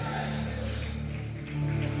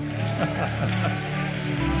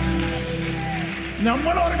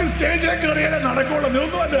 നമ്മളവർക്ക് സ്റ്റേജിൽ കയറിയാലേ നടക്കുള്ളൂ.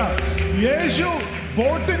 ഇതൊന്നുമല്ല. യേശു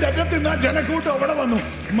ബോട്ടിന്റെ അറ്റത്ത് നിന്ന് ജനക്കൂട്ടം അവിടെ വന്നു.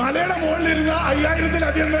 മലയുടെ മുകളിലിരുന്ന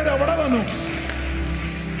 5000-ലധികം പേര് അവിടെ വന്നു.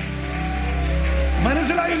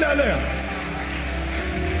 മനസ്സിലായില്ല അല്ലേ?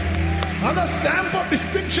 അതാ സ്റ്റാമ്പ് ഓഫ്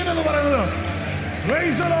ഡിസ്റ്റിങ്ഷൻ എന്ന് പറയുന്നത്.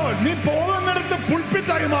 നീ പോകുന്നിടത്ത്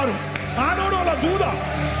പുൾപിറ്റായി മാറും. ആരോടുള്ള ദൂത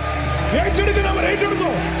ഏറ്റെടുക്കുന്നവർ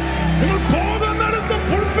ഏറ്റെടുത്തു. നിങ്ങൾ പോകുന്നിടത്ത്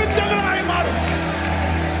പുൾപിറ്റകളായി മാറും.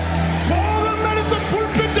 പോകുന്നിടത്ത്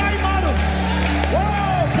പുൾപിറ്റായി മാറും.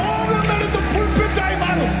 പോകുന്നിടത്ത് പുൾപിറ്റായി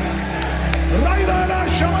മാറും.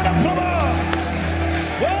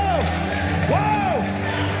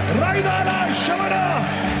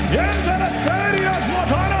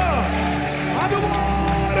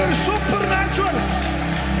 അതുപോലെ സൂപ്പർ നാച്ചുറൽ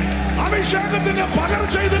അഭിഷേകത്തിന്റെ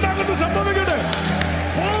പകർച്ച ഇതിനകത്ത് സംഭവിക്കട്ടെ.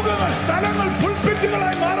 പോകുന്ന സ്ഥലങ്ങൾ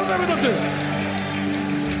പുൽപിറ്റുകളായി മാറുന്ന വിധത്തിൽ.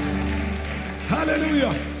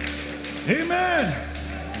 Hallelujah. Amen.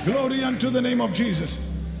 Glory unto the name of Jesus.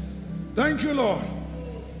 Thank you, Lord.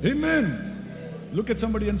 Amen. Look at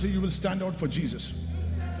somebody and say, you will stand out for Jesus.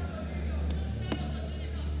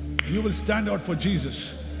 You will stand out for Jesus.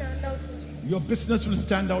 Stand out for Jesus. Your business will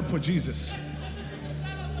stand out for Jesus.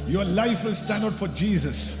 Your life will stand out for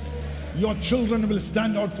Jesus. Your children will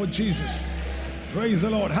stand out for Jesus. Praise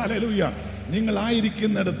the Lord. Hallelujah. നിങ്ങൾ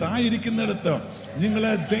ആയിരിക്കുന്നിടത്ത്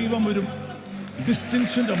നിങ്ങളെ ദൈവം ഒരു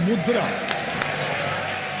ഡിസ്റ്റിങ്ഷന്റെ മുദ്ര.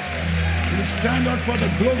 You will stand out for the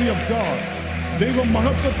glory of God. ദൈവ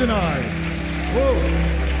മഹത്വത്തിനായി.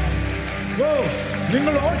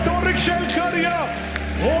 നിങ്ങൾ ഓട്ടോറിക്ഷയിൽ കയറിയ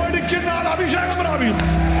ഓടിക്കുന്ന ആൾ അഭിഷേകം പ്രാപിക്കും.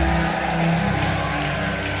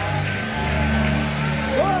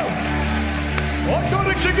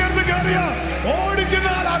 ഓട്ടോറിക്ഷയ്ക്കകത്ത് കയറിയ ഓടിക്കുന്ന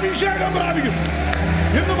ആൾ അഭിഷേകം പ്രാപിക്കും.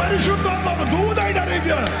 ഇന്ന് പരിശുദ്ധാത്മാവ് ദൂതായിട്ട്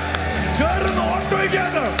അറിയിക്കുകയാണ്. കയറുന്ന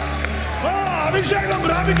ഓട്ടോയ്ക്കകത്ത് അഭിഷേകം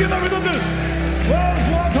പ്രാപിക്കുന്ന വിധത്തിൽ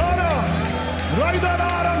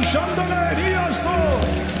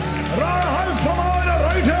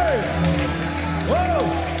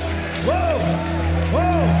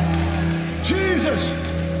Jesus.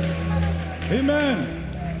 Amen.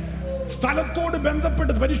 സ്ഥലത്തോട്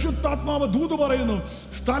ബന്ധപ്പെട്ട് പരിശുദ്ധാത്മാവ് ദൂത് പറയുന്നു.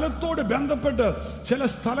 സ്ഥലത്തോട് ബന്ധപ്പെട്ട് ചില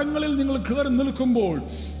സ്ഥലങ്ങളിൽ നിങ്ങൾ കയറി നിൽക്കുമ്പോൾ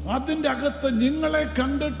അതിൻ്റെ അകത്ത് നിങ്ങളെ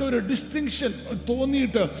കണ്ടിട്ട് ഒരു ഡിസ്റ്റിങ്ഷൻ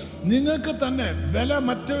തോന്നിയിട്ട് നിങ്ങൾക്ക് തന്നെ വില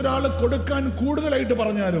മറ്റൊരാൾ കൊടുക്കാൻ കൂടുതലായിട്ട്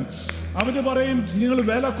പറഞ്ഞാലും അവര് പറയും നിങ്ങൾ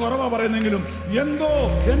വില കുറവാ പറയുന്നെങ്കിലും എന്തോ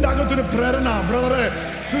എൻ്റെ അകത്തൊരു പ്രേരണ, ബ്രദറെ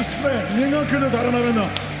സിസ്റ്ററെ നിങ്ങൾക്കിത് തരണമെന്ന്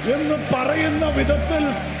എന്ന് പറയുന്ന വിധത്തിൽ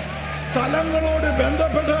സ്ഥലങ്ങളോട്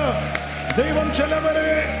ബന്ധപ്പെട്ട് ദൈവം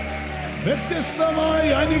ചിലവരെ വ്യത്യസ്തമായി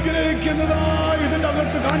അനുഗ്രഹിക്കുന്നതായി ഇതിന്റെ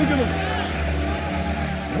അകത്ത് കാണിക്കുന്നു.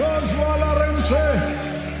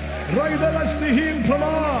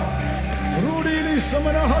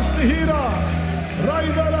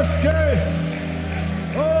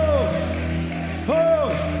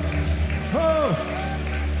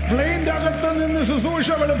 പ്ലെയിന്റെ അകത്ത് നിന്ന് ശുശ്രൂഷ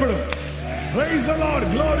വെളിപ്പെടും. Praise the Lord.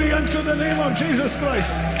 Glory unto the name of Jesus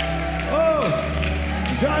Christ.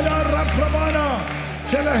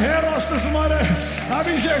 ചില ഹെയർ ഹോസ്റ്റസ്മാരെ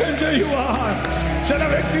അഭിഷേകം ചെയ്യുവാൻ, ചില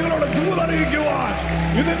വ്യക്തികളോട് ദൂതറിയിക്കുവാൻ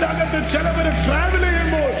ഇതിന്റെ അകത്ത് ചിലവര് ട്രാവൽ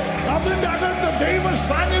ചെയ്യുമ്പോൾ അതിന്റെ അകത്ത് ദൈവ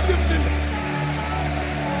സാന്നിധ്യത്തിന്റെ